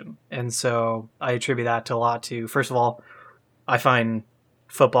position. And so I attribute that to a lot to, first of all, I find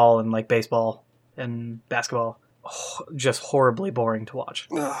football and like baseball and basketball just horribly boring to watch.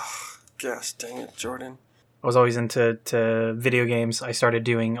 Oh, gosh dang it, Jordan. I was always into video games. I started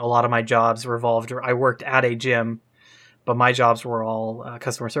doing a lot of my jobs I worked at a gym, but my jobs were all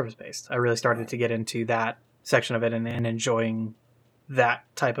customer service based. I really started to get into that section of it and enjoying that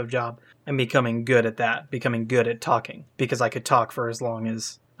type of job and becoming good at that, becoming good at talking because I could talk for as long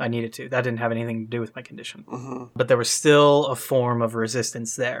as I needed to. That didn't have anything to do with my condition, mm-hmm. but there was still a form of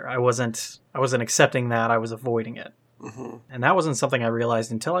resistance there. I wasn't accepting that. I was avoiding it. Mm-hmm. And that wasn't something I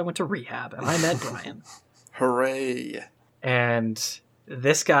realized until I went to rehab and I met Brian. Hooray. And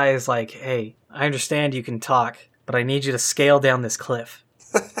this guy is like, hey, I understand you can talk, but I need you to scale down this cliff.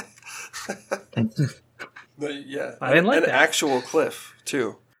 Yeah. I didn't like an that. Actual cliff,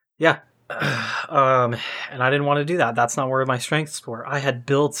 too. Yeah. And I didn't want to do that. That's not where my strengths were. I had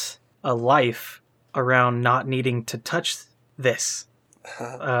built a life around not needing to touch this.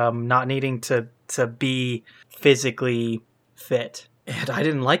 Not needing to be physically fit. And I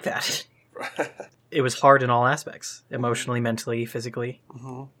didn't like that. It was hard in all aspects. Emotionally, mentally, physically,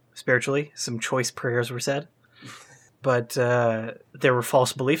 mm-hmm. spiritually. Some choice prayers were said. but there were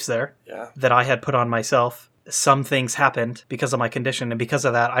false beliefs there Yeah. that I had put on myself. Some things happened because of my condition, and because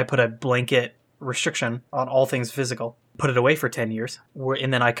of that, I put a blanket restriction on all things physical. Put it away for 10 years.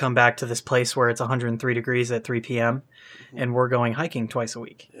 And then I come back to this place where it's 103 degrees at 3 p.m., and we're going hiking twice a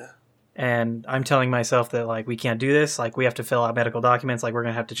week. Yeah. And I'm telling myself that, like, we can't do this. Like, we have to fill out medical documents. Like, we're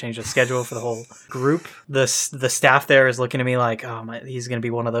going to have to change the schedule for the whole group. The staff there is looking at me like, oh, he's going to be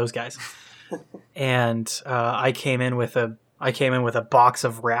one of those guys. And I came in with a box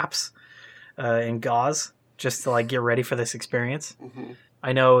of wraps and gauze just to, like, get ready for this experience. Mm-hmm.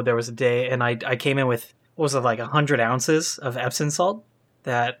 I know there was a day, and I came in with, what was it, like 100 ounces of Epsom salt?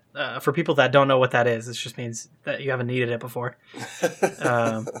 That, for people that don't know what that is, it just means that you haven't needed it before.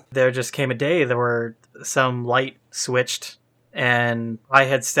 There just came a day, there were some light switched, and I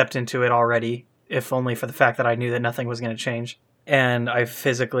had stepped into it already, if only for the fact that I knew that nothing was going to change. And I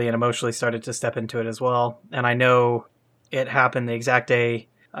physically and emotionally started to step into it as well. And I know it happened the exact day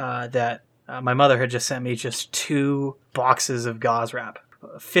that my mother had just sent me just 2 boxes of gauze wrap.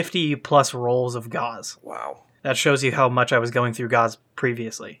 50 plus rolls of gauze. Wow. That shows you how much I was going through gauze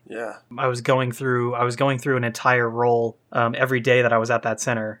previously. Yeah. I was going through an entire roll every day that I was at that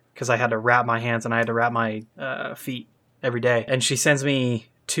center because I had to wrap my hands and I had to wrap my feet every day. And she sends me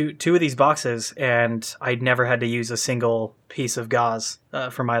two of these boxes, and I'd never had to use a single piece of gauze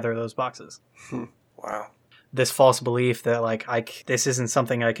from either of those boxes. Wow. This false belief that like this isn't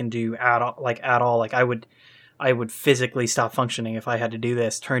something I can do at all. Like I would physically stop functioning if I had to do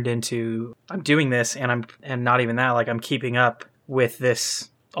this, turned into I'm doing this and not even that, like I'm keeping up with this,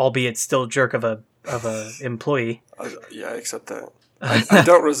 albeit still jerk of a employee. Yeah, I accept that. I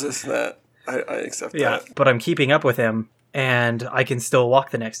don't resist that. I accept that. But I'm keeping up with him, and I can still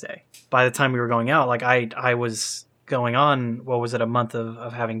walk the next day. By the time we were going out, like I was going on, what was it, a month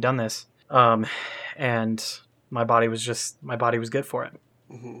of having done this, and my body was good for it.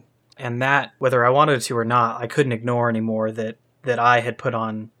 Mm-hmm. And that, whether I wanted to or not, I couldn't ignore anymore that I had put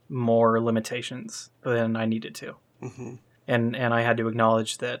on more limitations than I needed to. Mm-hmm. And I had to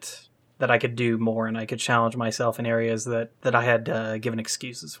acknowledge that I could do more, and I could challenge myself in areas that I had given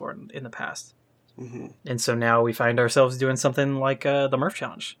excuses for in the past. Mm-hmm. And so now we find ourselves doing something like the Murph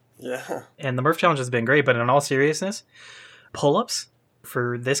Challenge. Yeah. And the Murph Challenge has been great, but in all seriousness, pull-ups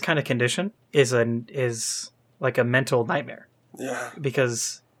for this kind of condition is like a mental nightmare. Yeah.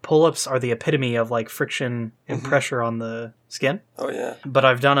 Because pull-ups are the epitome of like friction and pressure on the skin. Oh, yeah. But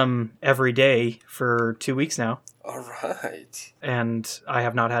I've done them every day for 2 weeks now. All right. And I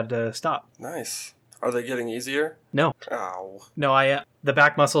have not had to stop. Nice. Are they getting easier? No. Ow. No, the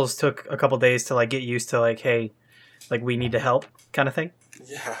back muscles took a couple days to like get used to like, hey, like we need to help kind of thing.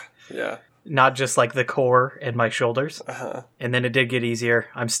 Yeah. Yeah. Not just like the core and my shoulders. Uh-huh. And then it did get easier.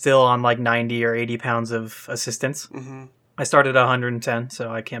 I'm still on like 90 or 80 pounds of assistance. Mm-hmm. I started at 110,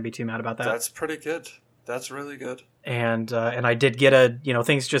 so I can't be too mad about that. That's pretty good. That's really good. And I did get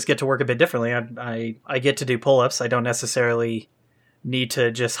things just get to work a bit differently. I get to do pull-ups. I don't necessarily need to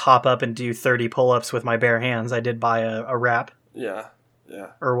just hop up and do 30 pull-ups with my bare hands. I did buy a wrap. Yeah.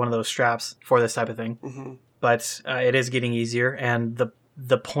 Yeah. Or one of those straps for this type of thing. Mm-hmm. But it is getting easier, and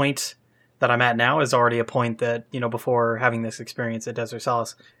the point that I'm at now is already a point that, before having this experience at Desert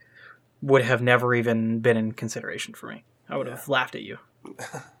Solace, would have never even been in consideration for me. I would have laughed at you.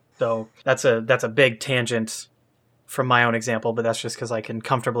 So that's a big tangent from my own example, but that's just because I can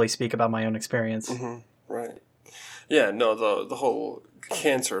comfortably speak about my own experience. Mm-hmm. Right. Yeah, no, the whole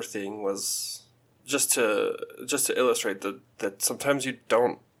cancer thing was just to illustrate that sometimes you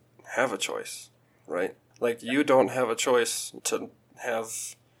don't have a choice, right? Like, you don't have a choice to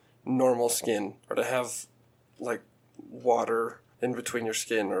have normal skin or to have, like, water in between your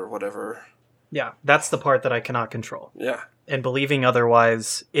skin or whatever. Yeah, that's the part that I cannot control. Yeah. And believing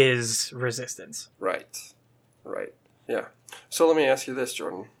otherwise is resistance. Right. Yeah. So let me ask you this,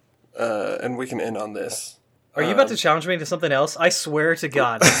 Jordan, and we can end on this. Are you about to challenge me to something else? I swear to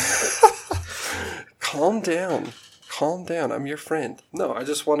God. Calm down. I'm your friend. No,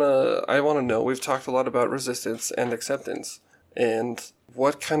 I want to know, we've talked a lot about resistance and acceptance. And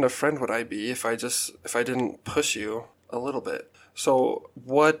what kind of friend would I be if I didn't push you a little bit? So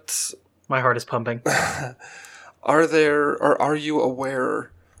what... My heart is pumping. Are you aware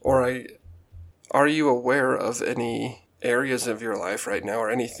of any areas of your life right now, or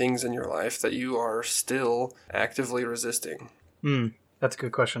any things in your life that you are still actively resisting? That's a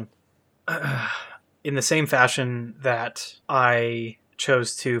good question. In the same fashion that I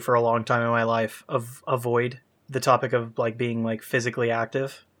chose to, for a long time in my life, avoid the topic of like being like physically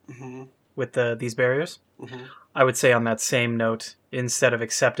active with these barriers, I would say on that same note, instead of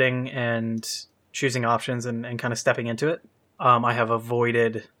accepting and choosing options and kind of stepping into it. I have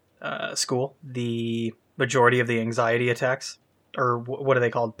avoided school. The majority of the anxiety attacks, or what are they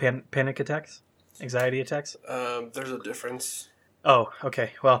called? Panic attacks? Anxiety attacks? There's a difference. Oh,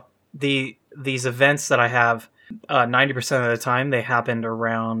 okay. Well, these events that I have, 90% of the time they happened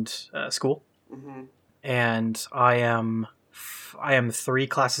around school, Mm-hmm. and I am 3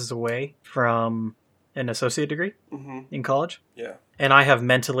 classes away from an associate degree Mm-hmm. in college, Yeah. and I have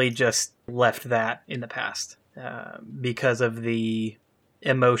mentally just left that in the past because of the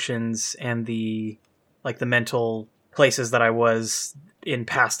emotions and the mental places that I was in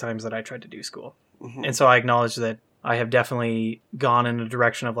past times that I tried to do school. Mm-hmm. And so I acknowledge that I have definitely gone in a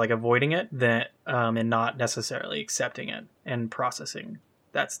direction of avoiding it and not necessarily accepting it and processing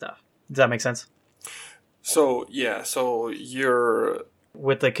that stuff. Does that make sense? So you're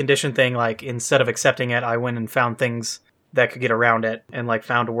With the condition thing, instead of accepting it, I went and found things that could get around it and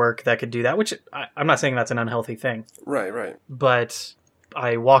found work that could do that, which I'm not saying that's an unhealthy thing, right. but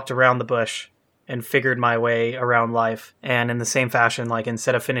I walked around the bush and figured my way around life. And in the same fashion,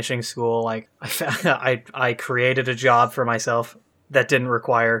 instead of finishing school, I created a job for myself that didn't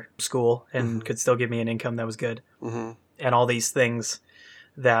require school and could still give me an income that was good. Mm-hmm. And all these things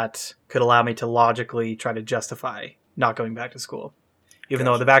that could allow me to logically try to justify not going back to school. Even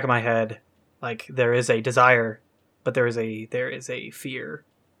though in the back of my head, there is a desire, but there is a fear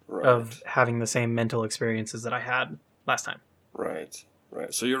Right. of having the same mental experiences that I had last time. Right.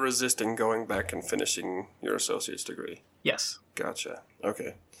 So you're resisting going back and finishing your associate's degree. Yes. Gotcha.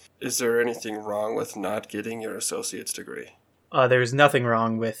 Okay. Is there anything wrong with not getting your associate's degree? There's nothing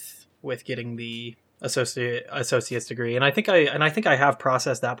wrong with getting the associate's degree, and I think I have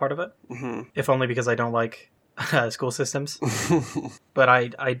processed that part of it. Mm-hmm. If only because I don't like school systems, but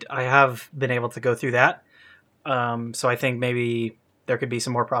I have been able to go through that. So I think maybe there could be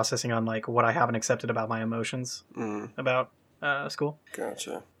some more processing on what I haven't accepted about my emotions about school.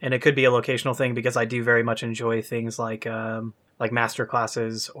 Gotcha. And it could be a locational thing because I do very much enjoy things like master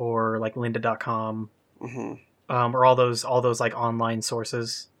classes or lynda.com. Mm-hmm. Or all those online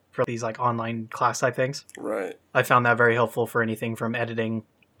sources for these online class type things. Right. I found that very helpful for anything from editing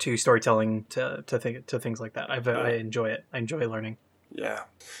to storytelling to things like that. I enjoy it. I enjoy learning. Yeah,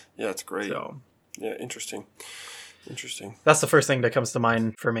 it's great. So Yeah, interesting. that's the first thing that comes to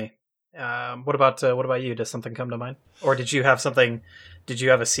mind for me. What about you? Does something come to mind, or did you have something? Did you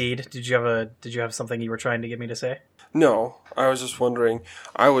have a seed? Did you have something you were trying to get me to say? No, I was just wondering.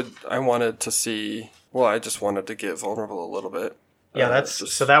 I wanted to see. Well, I just wanted to get vulnerable a little bit. Yeah,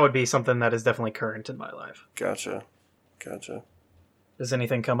 so that would be something that is definitely current in my life. Gotcha. Does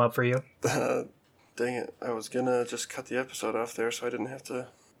anything come up for you? Dang it! I was gonna just cut the episode off there, so I didn't have to.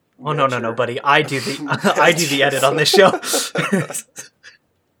 Oh no, buddy! I do the edit on this show.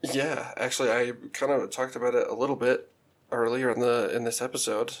 Yeah, actually, I kind of talked about it a little bit earlier in this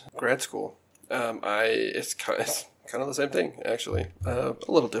episode. Grad school. It's kind of the same thing, actually. A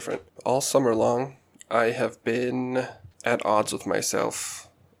little different. All summer long, I have been at odds with myself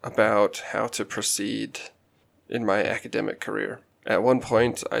about how to proceed in my academic career. At one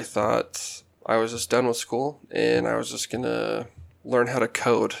point, I thought I was just done with school and I was just gonna learn how to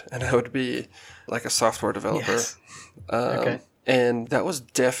code, and I would be like a software developer. Yes. Okay. And that was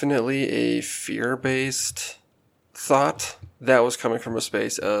definitely a fear-based thought. That was coming from a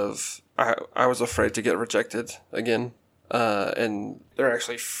space of I was afraid to get rejected again. And there are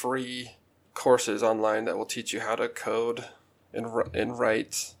actually free courses online that will teach you how to code and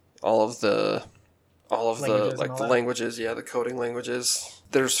write all of the languages, the coding languages.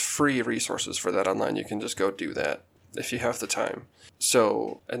 There's free resources for that online. You can just go do that if you have the time.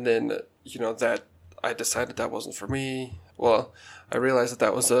 So, and then, that I decided that wasn't for me. Well, I realized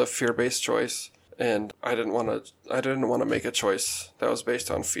that was a fear-based choice, and I didn't want to make a choice that was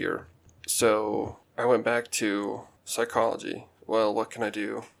based on fear. So I went back to psychology. Well, what can I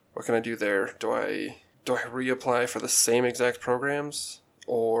do? What can I do there? Do I reapply for the same exact programs,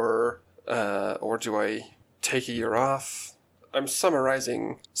 or do I take a year off? I'm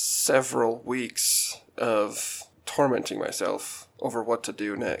summarizing several weeks of tormenting myself over what to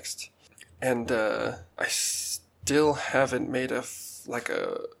do next, and I still haven't made a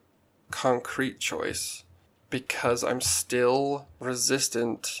concrete choice because I'm still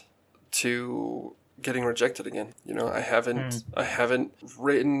resistant to getting rejected again. I haven't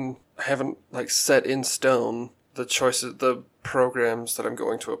set in stone the choices, the programs that I'm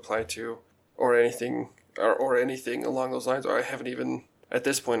going to apply to, or anything along those lines. Or at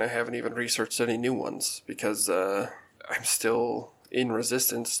this point I haven't even researched any new ones because I'm still in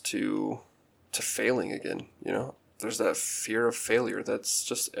resistance to failing again. There's that fear of failure that's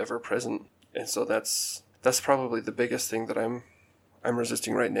just ever present. And so that's probably the biggest thing that I'm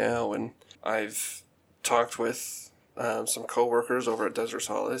resisting right now. And I've talked with some coworkers over at Desert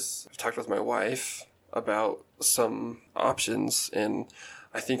Solace. I've talked with my wife about some options, and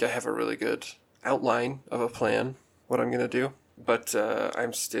I think I have a really good outline of a plan, what I'm going to do. But I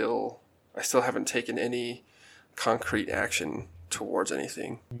still haven't taken any concrete action towards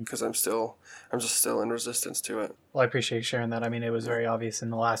anything because I'm just still in resistance to it. Well, I appreciate you sharing that. I mean, it was very obvious in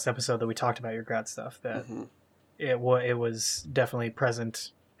the last episode that we talked about your grad stuff that it was definitely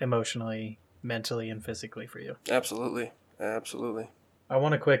present emotionally, mentally, and physically for you. Absolutely. I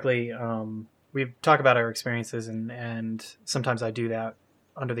want to quickly, we talk about our experiences, and sometimes I do that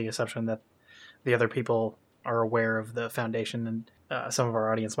under the assumption that the other people are aware of the foundation, and some of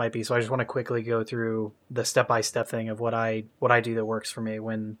our audience might be. So I just want to quickly go through the step-by-step thing of what I do that works for me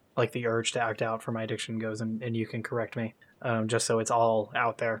when like the urge to act out for my addiction goes, and you can correct me, just so it's all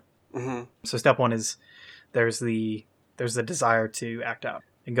out there. Mm-hmm. So step one is there's the desire to act out,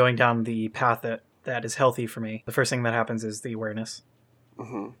 and going down the path that is healthy for me. The first thing that happens is the awareness.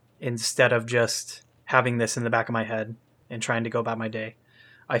 Mm-hmm. Instead of just having this in the back of my head and trying to go about my day,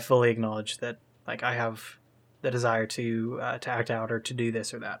 I fully acknowledge that like I have the desire to act out or to do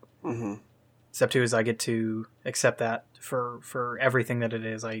this or that. Mm-hmm. Step two is I get to accept that for everything that it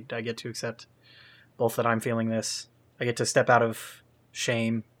is. I get to accept both that I'm feeling this. I get to step out of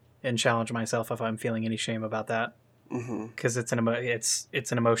shame and challenge myself if I'm feeling any shame about that, because it's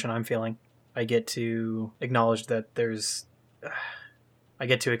an emotion I'm feeling. I get to acknowledge that I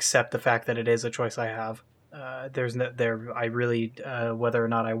get to accept the fact that it is a choice I have. I really whether or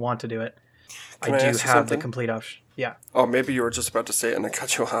not I want to do it. Can I do ask you have something? the complete option. Yeah. Oh, maybe you were just about to say it and I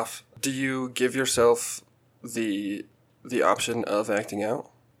cut you off. Do you give yourself the option of acting out?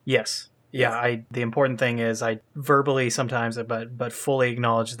 Yes. Yeah. The important thing is I verbally sometimes, but fully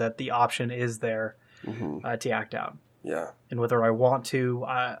acknowledge that the option is there to act out. Yeah. And whether I want to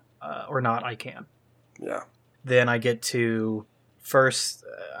or not, I can. Yeah. Then I get to first.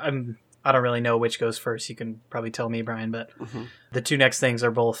 I don't really know which goes first. You can probably tell me, Brian. But the two next things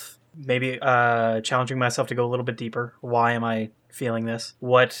are both maybe challenging myself to go a little bit deeper. Why am I feeling this?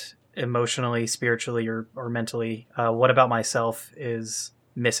 What emotionally, spiritually, or mentally? What about myself is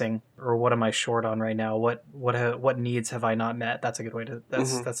missing, or what am I short on right now? What needs have I not met? That's a good way to.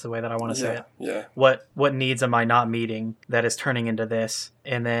 That's the way that I want to say it. Yeah. What needs am I not meeting that is turning into this?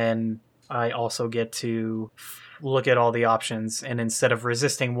 And then I also get to look at all the options, and instead of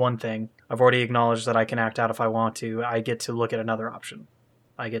resisting one thing, I've already acknowledged that I can act out if I want to. I get to look at another option.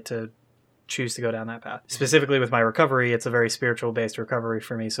 I get to choose to go down that path. Specifically with my recovery, it's a very spiritual based recovery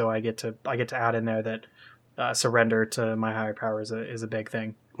for me, so I get to add in there that surrender to my higher power is a big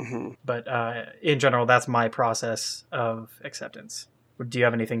thing. But in general, that's my process of acceptance. Do you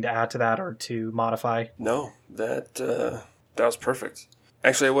have anything to add to that or to modify? No, that was perfect.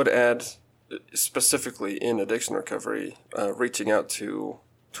 Actually, I would add, specifically in addiction recovery, reaching out to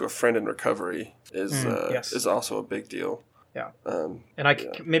a friend in recovery is also a big deal. Yeah.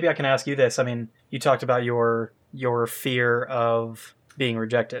 Maybe I can ask you this. I mean, you talked about your fear of being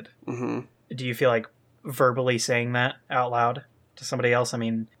rejected. Do you feel like verbally saying that out loud to somebody else? I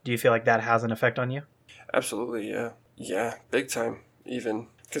mean, do you feel like that has an effect on you? Absolutely, yeah. Yeah, big time, even.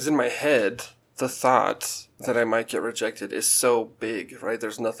 Because in my head, the thought that I might get rejected is so big, right?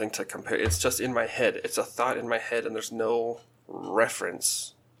 There's nothing to compare. It's just in my head. It's a thought in my head, and there's no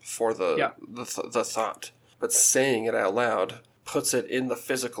reference for the thought. But saying it out loud puts it in the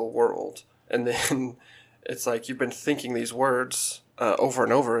physical world. And then it's like you've been thinking these words over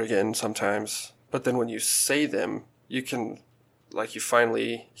and over again sometimes. But then when you say them, you can, like, you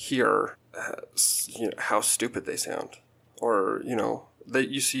finally hear how stupid they sound. Or, that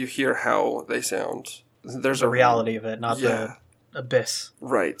you hear how they sound. There's the reality of it, not the abyss.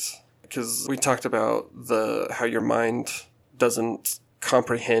 Right. Because we talked about how your mind doesn't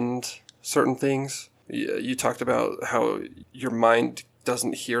comprehend certain things. You talked about how your mind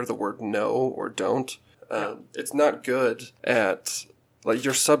doesn't hear the word no or don't. It's not good at, like,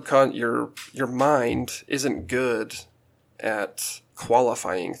 your mind isn't good at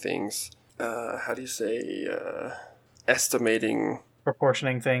qualifying things. How do you say, estimating,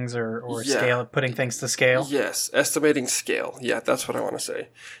 proportioning things or scale, putting things to scale? Yes, estimating scale. Yeah, that's what I want to say.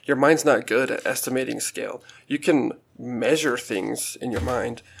 Your mind's not good at estimating scale. You can measure things in your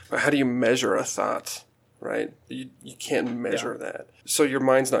mind, but how do you measure a thought, right? You can't measure that. So your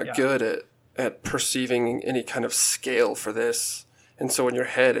mind's not good at perceiving any kind of scale for this. And so in your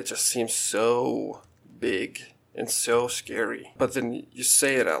head, it just seems so big and so scary. But then you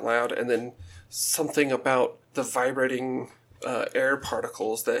say it out loud, and then something about the vibrating air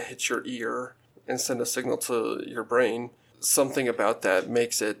particles that hit your ear and send a signal to your brain, something about that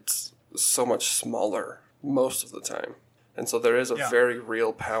makes it so much smaller most of the time. And so there is a very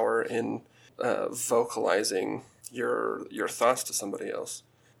real power in vocalizing your thoughts to somebody else,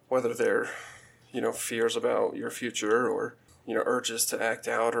 whether they're, fears about your future or, urges to act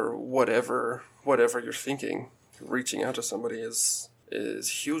out or whatever you're thinking. Reaching out to somebody is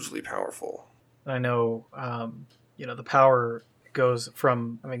hugely powerful. I know, the power goes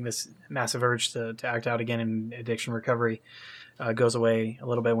from having this massive urge to act out again in addiction recovery, goes away a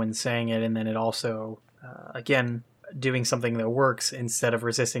little bit when saying it, and then it also, again, doing something that works instead of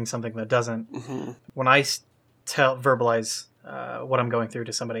resisting something that doesn't. Mm-hmm. When I verbalize what I'm going through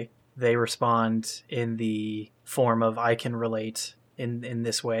to somebody, they respond in the form of, I can relate in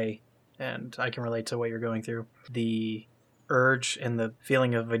this way, and I can relate to what you're going through. The urge and the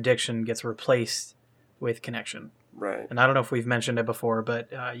feeling of addiction gets replaced with connection. Right. And I don't know if we've mentioned it before, but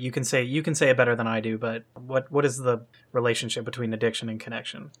you can say it better than I do. But what is the relationship between addiction and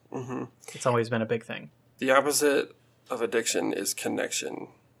connection? Mm-hmm. It's always been a big thing. The opposite of addiction is connection.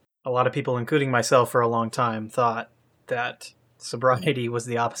 A lot of people, including myself, for a long time, thought that sobriety was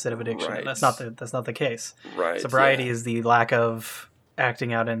the opposite of addiction. Right. That's not the case. Right. Sobriety is the lack of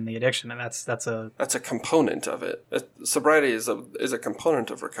acting out in the addiction, and that's a component of it. Sobriety is a component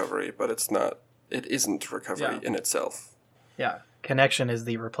of recovery, but it isn't recovery in itself. Yeah. Connection is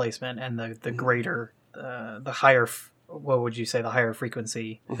the replacement, and the greater, the higher, what would you say, the higher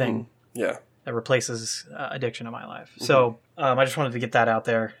frequency thing. Yeah. That replaces addiction in my life. So I just wanted to get that out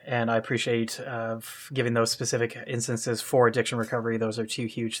there, and I appreciate giving those specific instances for addiction recovery. Those are two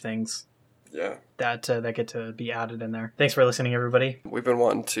huge things that get to be added in there. Thanks for listening, everybody. We've been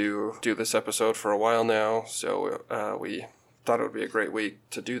wanting to do this episode for a while now, so we thought it would be a great week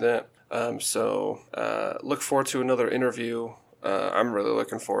to do that. So look forward to another interview. I'm really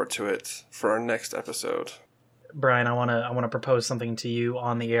looking forward to it for our next episode. Brian, I want to propose something to you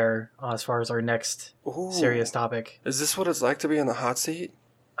on the air as far as our next serious topic. Is this what it's like to be in the hot seat?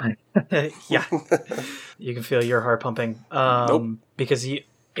 Yeah. You can feel your heart pumping. Nope. Because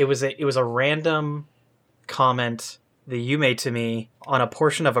it was a random comment that you made to me on a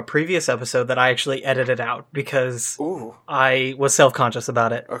portion of a previous episode that I actually edited out because I was self-conscious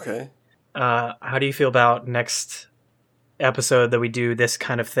about it. Okay. How do you feel about next episode that we do this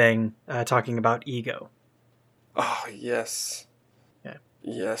kind of thing, talking about ego? Oh, yes. Yeah.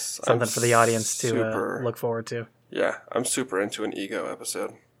 Yes. Something for the audience to look forward to. Yeah, I'm super into an ego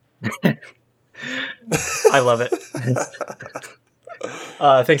episode. I love it.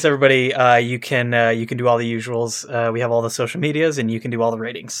 Thanks, everybody. You can do all the usuals. We have all the social medias, and you can do all the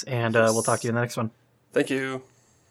ratings. And we'll talk to you in the next one. Thank you.